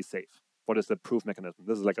is actually safe? What is the proof mechanism?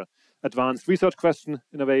 This is like an advanced research question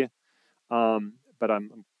in a way, but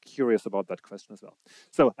I'm curious about that question as well.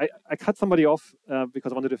 So I cut somebody off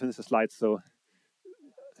because I wanted to finish the slides. So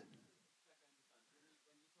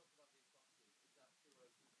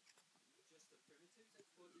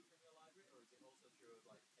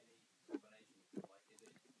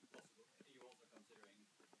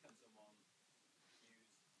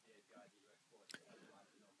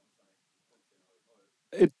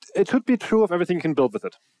it should be true of everything you can build with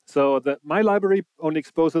it. So my library only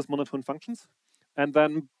exposes monotone functions. And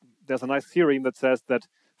then there's a nice theorem that says that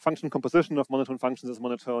function composition of monotone functions is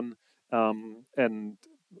monotone. And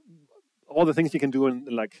all the things you can do in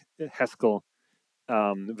like Haskell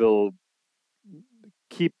will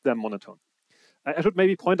keep them monotone. I should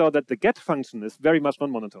maybe point out that the get function is very much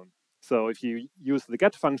non-monotone. So if you use the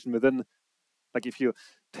get function within, like if you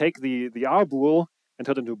take the R bool and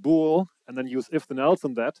turn it into bool, and then use if then else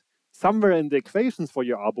on that, somewhere in the equations for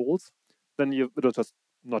your R bools, then it'll just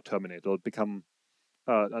not terminate. It'll become,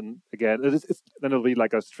 and again, then it'll be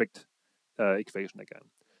like a strict equation again.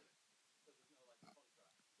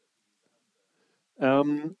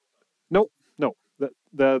 No.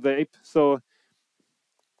 The ape. So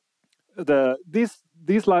these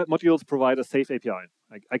modules provide a safe API.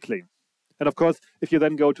 I claim. And of course, if you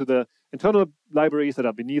then go to the internal libraries that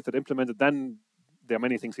are beneath that implemented, then there are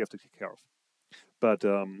many things you have to take care of. But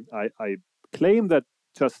I claim that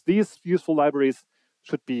just these useful libraries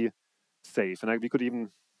should be safe. And we could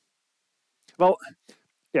even, well,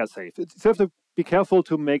 yeah, safe. So you have to be careful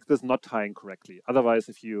to make this not tying correctly. Otherwise,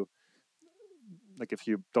 if you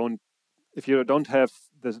don't have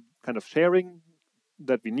this kind of sharing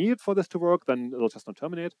that we need for this to work, then it'll just not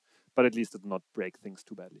terminate. But at least it will not break things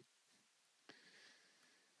too badly.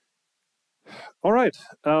 All right.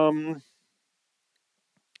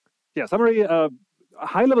 Yeah, summary, a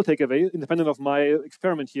high-level takeaway, independent of my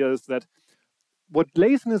experiment here, is that what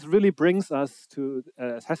laziness really brings us to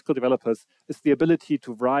as Haskell developers is the ability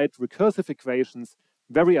to write recursive equations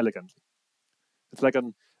very elegantly. It's like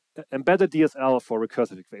an embedded DSL for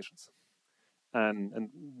recursive equations. And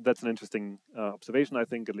that's an interesting observation, I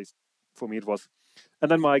think, at least for me it was. And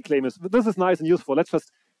then my claim is, this is nice and useful. Let's just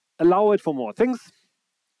allow it for more things.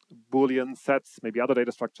 Boolean sets, maybe other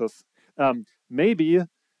data structures. Maybe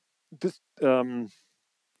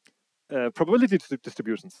probability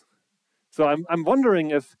distributions. So I'm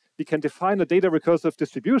wondering if we can define a data recursive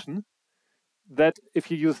distribution that if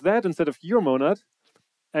you use that instead of your monad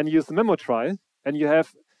and use the memo try and you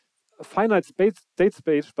have a finite state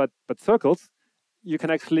space but circles, you can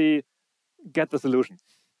actually get the solution.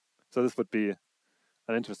 So this would be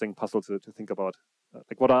an interesting puzzle to think about.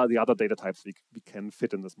 Like what are the other data types we can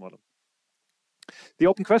fit in this model? The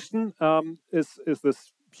open question is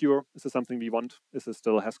this pure? Is this something we want? Is this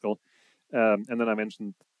still Haskell? And then I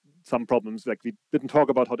mentioned some problems, like we didn't talk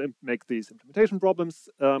about how to make these implementation problems,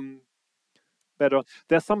 better.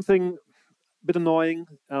 There's something a bit annoying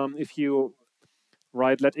if you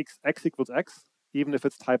write let x equals x, even if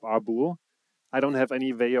it's type R bool. I don't have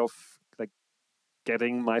any way of like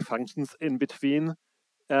getting my functions in between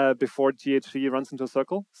before GHC runs into a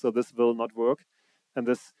circle, so this will not work. And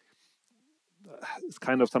this is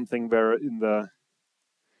kind of something where in the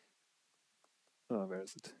where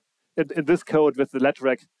is it? In this code with the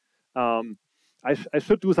letrec, I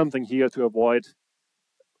should do something here to avoid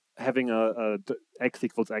having a x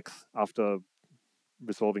equals x after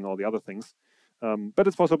resolving all the other things. But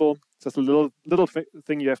it's possible. It's just a little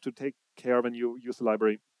thing you have to take care of when you use the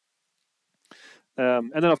library.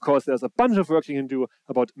 And then, of course, there's a bunch of work you can do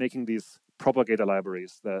about making these propagator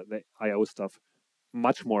libraries, the I/O stuff,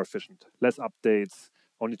 much more efficient. Less updates,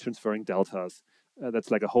 only transferring deltas.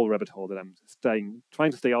 That's like a whole rabbit hole that I'm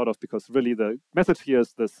trying to stay out of, because really the message here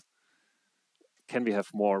is this: can we have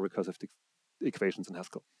more recursive equations in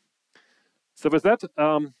Haskell? So with that,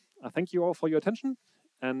 I thank you all for your attention,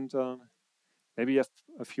 and maybe you have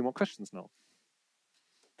a few more questions now.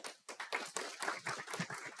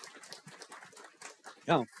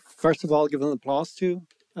 Yeah, first of all, give an applause to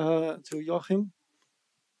Joachim.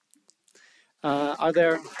 Are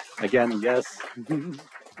there, again, yes.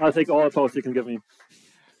 I'll take all applause you can give me.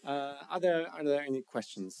 Are there any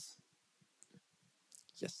questions?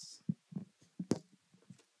 Yes.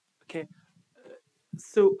 Okay,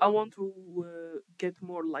 so I want to get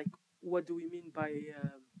more like, what do we mean by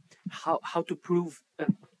how to prove?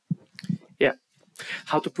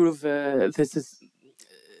 How to prove this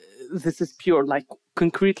is pure? Like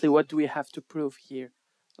concretely, what do we have to prove here?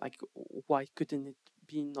 Like, why couldn't it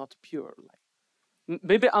be not pure? Like,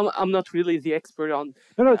 maybe I'm not really the expert on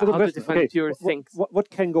No, it's a good how to question. define Okay. pure things. What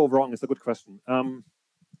can go wrong is a good question.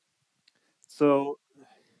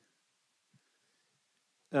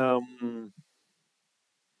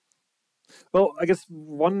 Well, I guess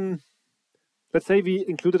let's say we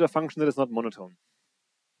included a function that is not monotone,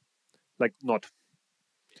 like not.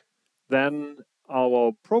 Then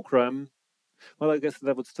our program, well, I guess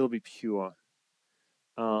that would still be pure.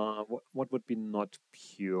 What would be not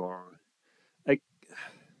pure? Like,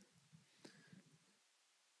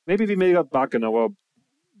 maybe we made a bug in our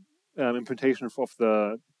implementation of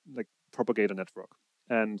the propagator network.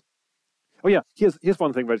 And oh yeah, here's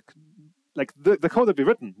one thing where like the code that we've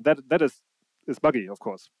written that is buggy, of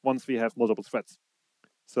course, once we have multiple threads.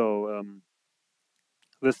 So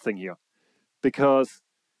this thing here, because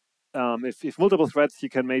if multiple threads, you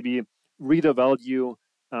can maybe read a value,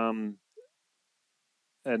 and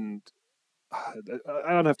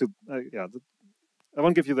I don't have to. I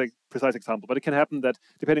won't give you the precise example, but it can happen that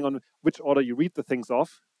depending on which order you read the things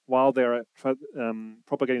off while they're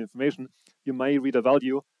propagating information, you may read a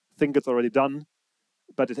value, think it's already done,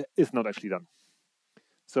 but it is not actually done.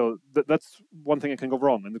 So that's one thing that can go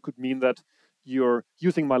wrong, and it could mean that you're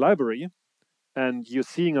using my library and you're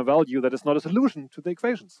seeing a value that is not a solution to the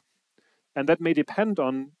equations. And that may depend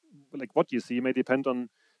on, like what you see may depend on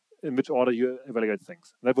in which order you evaluate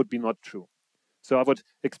things. That would be not true. So I would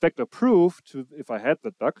expect a proof to, if I had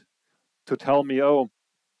that bug, to tell me, oh,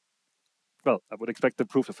 well, I would expect the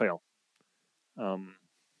proof to fail. Does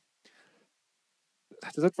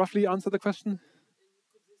that roughly answer the question?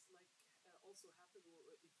 Could this also happen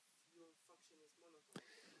if your function is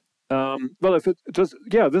monotone? Well, if it just,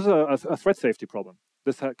 yeah, this is a thread safety problem.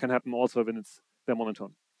 This can happen also when they're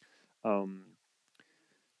monotone.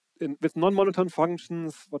 With non-monotone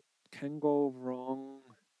functions, what can go wrong?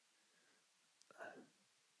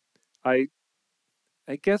 I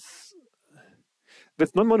guess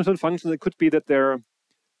with non-monotone functions, it could be that they're,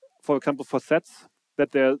 for example, for sets,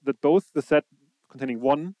 that both the set containing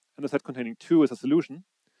 1 and the set containing 2 is a solution,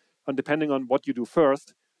 and depending on what you do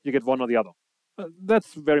first, you get one or the other.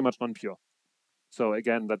 That's very much non-pure. So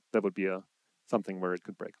again, that would be something where it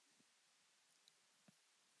could break.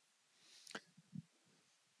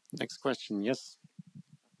 Next question, yes.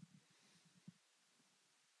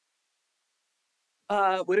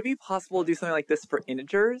 Would it be possible to do something like this for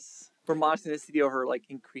integers, for monotonicity over like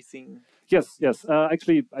increasing? Yes.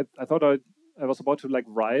 Actually, I thought I was about to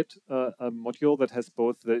write a module that has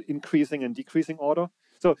both the increasing and decreasing order.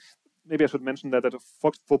 So maybe I should mention that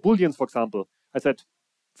for Booleans, for example, I said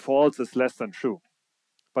false is less than true,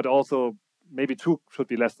 but also maybe true should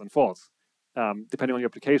be less than false. Depending on your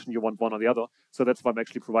application, you want one or the other. So that's why I'm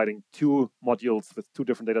actually providing 2 modules with 2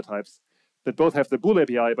 different data types that both have the bool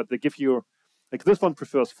API, but they give you, like this one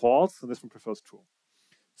prefers false and this one prefers true.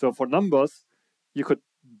 So for numbers, you could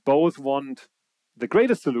both want the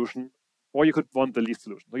greatest solution or you could want the least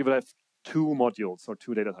solution. So you would have 2 modules or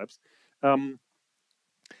 2 data types.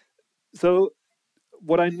 So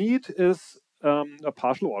what I need is a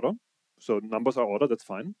partial order. So numbers are ordered, that's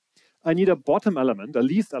fine. I need a bottom element, a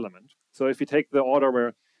least element. So if we take the order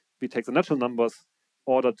where we take the natural numbers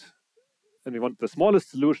ordered and we want the smallest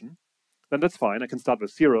solution, then that's fine. I can start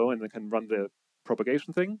with 0 and I can run the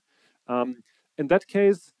propagation thing. In that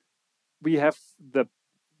case, we have the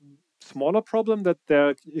smaller problem that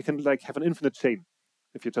there you can like have an infinite chain.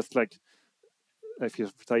 If you just like, if you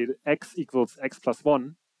say x equals x plus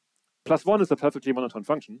 1 is a perfectly monotone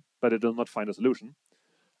function, but it will not find a solution.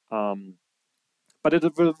 But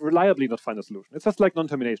it will reliably not find a solution. It's just like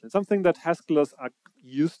non-termination. It's something that Haskellers are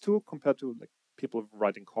used to compared to like people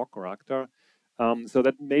writing Cork or Actar. So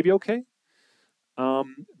that may be okay.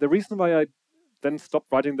 The reason why I then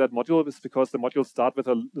stopped writing that module is because the modules start with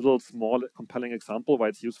a little small compelling example why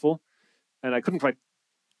it's useful. And I couldn't quite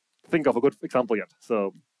think of a good example yet.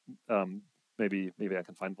 So maybe I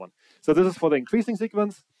can find one. So this is for the increasing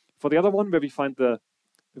sequence. For the other one, where we want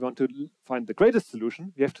to find the greatest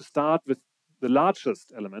solution, we have to start with the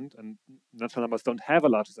largest element, and natural numbers don't have a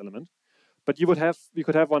largest element. But we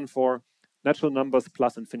could have one for natural numbers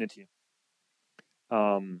plus infinity,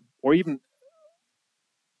 or even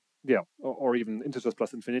integers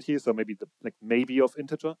plus infinity. So maybe the maybe of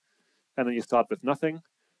integer, and then you start with nothing.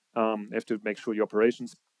 You have to make sure your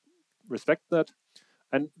operations respect that.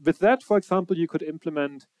 And with that, for example, you could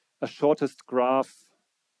implement a shortest graph,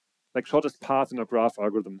 like shortest path in a graph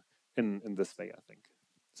algorithm in this way, I think.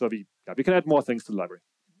 So we can add more things to the library.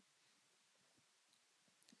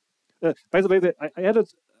 By the way, I added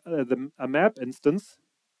a map instance.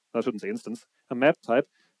 I shouldn't say instance, a map type.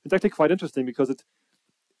 It's actually quite interesting because it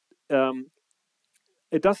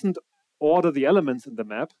doesn't order the elements in the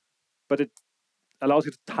map, but it allows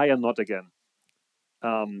you to tie a knot again.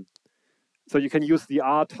 So you can use the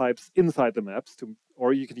R types inside the maps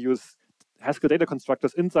or you can use Haskell data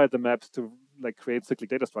constructors inside the maps to like create cyclic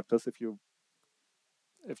data structures if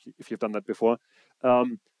you've done that before.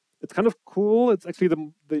 It's kind of cool. It's actually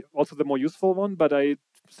also the more useful one, but I'm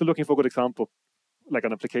still looking for a good example, like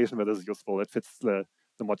an application where this is useful. It fits the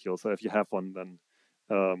module. So if you have one, then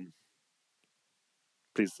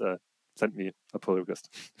please send me a pull request.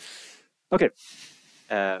 Okay.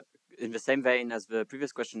 In the same vein as the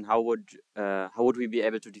previous question, how would we be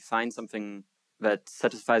able to define something that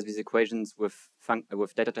satisfies these equations with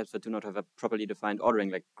data types that do not have a properly defined ordering,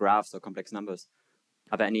 like graphs or complex numbers?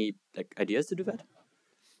 Are there any ideas to do that?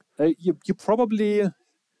 You probably,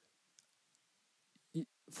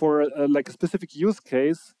 for like a specific use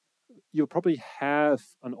case, you probably have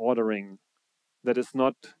an ordering that is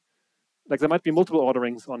not like there might be multiple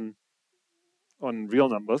orderings on real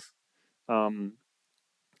numbers,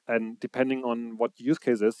 and depending on what the use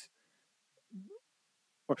case is,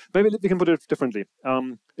 or maybe we can put it differently.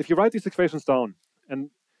 If you write these equations down,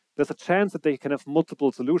 and there's a chance that they can have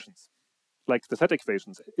multiple solutions, like the set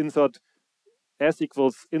equations, insert S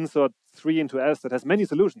equals insert 3 into S that has many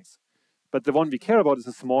solutions, but the one we care about is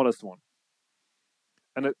the smallest one.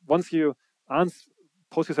 And once you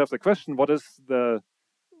pose yourself the question,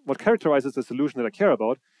 what characterizes the solution that I care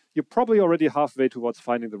about, you're probably already halfway towards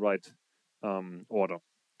finding the right order.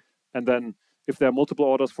 And then if there are multiple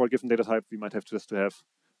orders for a given data type, we might have just to have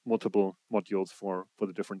multiple modules for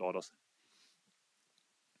the different orders.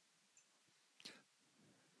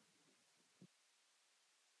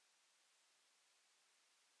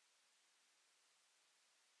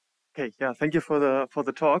 Okay, yeah, thank you for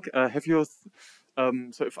the talk. Have you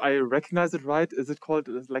so if I recognize it right, is it called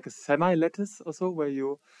like a semi-lattice or so, where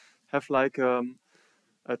you have like a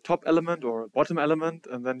top element or a bottom element,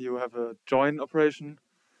 and then you have a join operation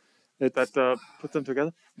that puts them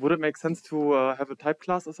together? Would it make sense to have a type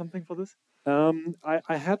class or something for this?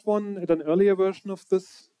 I had one at an earlier version of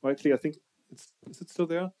this. Or actually, I think is it still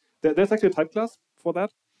there? There's actually a type class for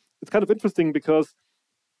that. It's kind of interesting because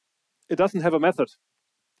it doesn't have a method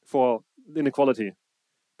for inequality,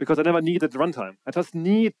 because I never need it at runtime. I just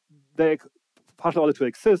need the partial order to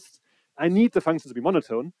exist. I need the functions to be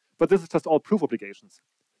monotone, but this is just all proof obligations.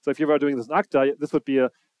 So if you were doing this in Acta, this would be an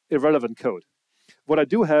irrelevant code. What I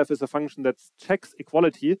do have is a function that checks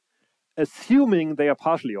equality, assuming they are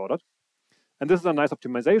partially ordered. And this is a nice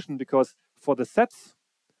optimization because for the sets,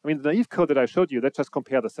 I mean, the naive code that I showed you, that just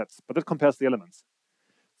compare the sets, but that compares the elements.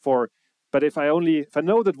 But if I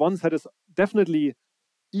know that one set is definitely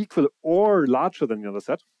equal or larger than the other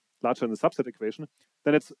set, larger in the subset equation,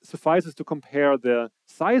 then it suffices to compare the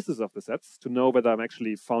sizes of the sets to know whether I'm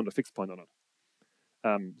actually found a fixed point or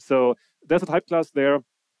not. So there's a type class there,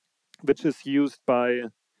 which is used by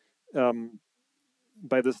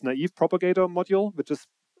this naive propagator module, which is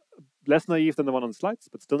less naive than the one on the slides,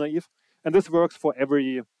 but still naive. And this works for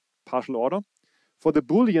every partial order. For the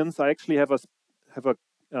Booleans, I actually have a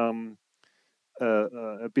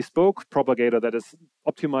bespoke propagator that is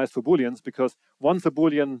optimized for Booleans, because once a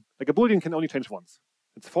Boolean, like a Boolean can only change once.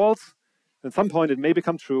 It's false. At some point, it may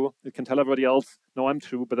become true. It can tell everybody else, no, I'm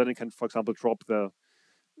true, but then it can, for example, drop the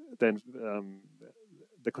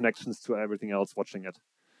connections to everything else watching it.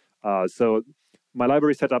 So my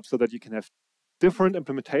library is set up so that you can have different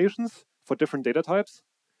implementations for different data types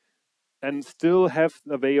and still have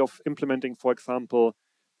a way of implementing, for example,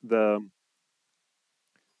 the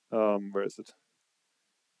where is it?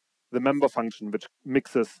 The member function, which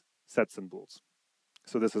mixes sets and bools.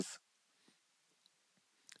 So this is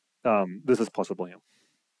possible here.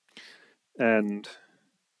 And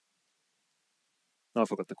now I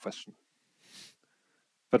forgot the question,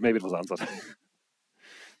 but maybe it was answered.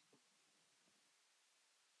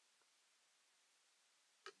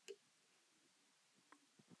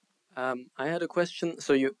 I had a question.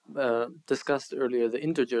 So you discussed earlier the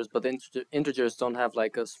integers, but the integers don't have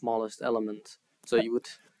like a smallest element. So you would.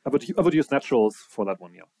 I would use naturals for that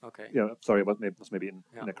one. Yeah. Okay. Yeah. Sorry, but it was maybe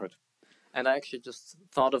inaccurate. And I actually just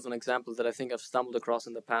thought of an example that I think I've stumbled across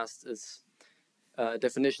in the past. Is a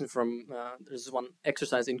definition from there's one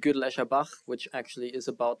exercise in Gödel-Escher-Bach, which actually is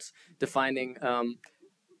about defining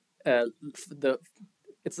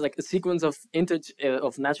it's like a sequence of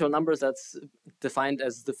of natural numbers that's defined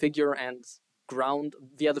as the figure and ground,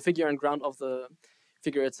 the figure and ground of the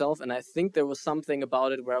figure itself. And I think there was something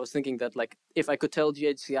about it where I was thinking that, like, if I could tell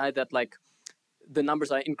GHCI that like the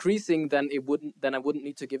numbers are increasing, then I wouldn't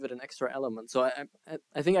need to give it an extra element. So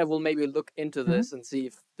I think I will maybe look into this and see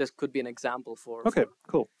if this could be an example for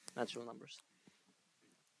cool natural numbers.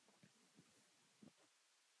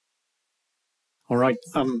 All right.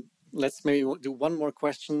 Let's maybe do one more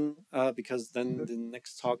question because then the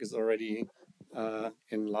next talk is already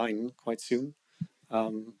in line quite soon.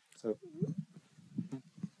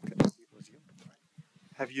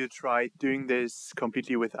 Have you tried doing this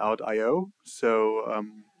completely without I/O? So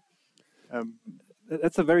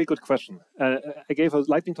that's a very good question. I gave a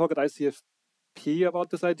lightning talk at ICFP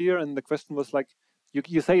about this idea, and the question was like,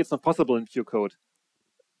 you say it's not possible in pure code,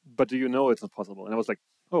 but do you know it's not possible? And I was like,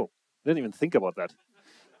 oh, I didn't even think about that.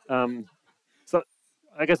 So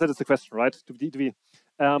I guess that is the question, right?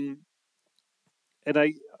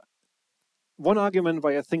 One argument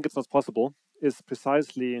why I think it's not possible is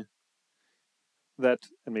precisely that,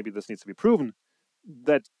 and maybe this needs to be proven,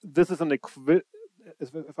 that this is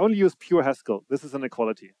if I only use pure Haskell, this is an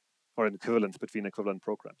equality or an equivalence between equivalent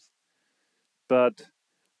programs. But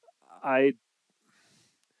I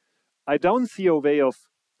don't see a way of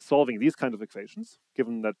solving these kind of equations,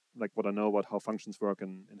 given that, like, what I know about how functions work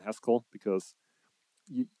in Haskell, because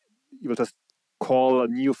you will just call a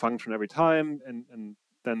new function every time, and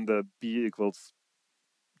then the b equals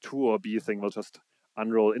 2 or b thing will just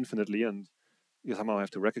unroll infinitely, and you somehow have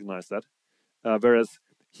to recognize that. Whereas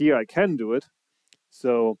here I can do it.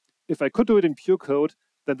 So if I could do it in pure code,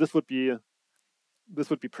 then this would be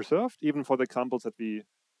preserved, even for the examples that we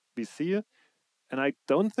see. And I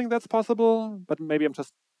don't think that's possible, but maybe I'm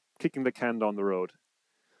just kicking the can down the road.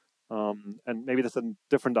 And maybe there's a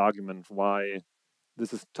different argument why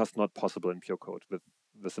this is just not possible in pure code with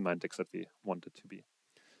the semantics that we want it to be.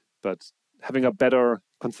 But having a better,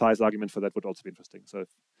 concise argument for that would also be interesting. So if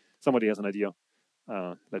somebody has an idea,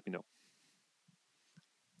 let me know.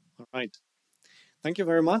 All right. Thank you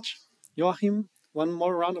very much. Joachim, one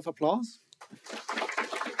more round of applause.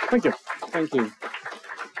 Thank you. Thank you.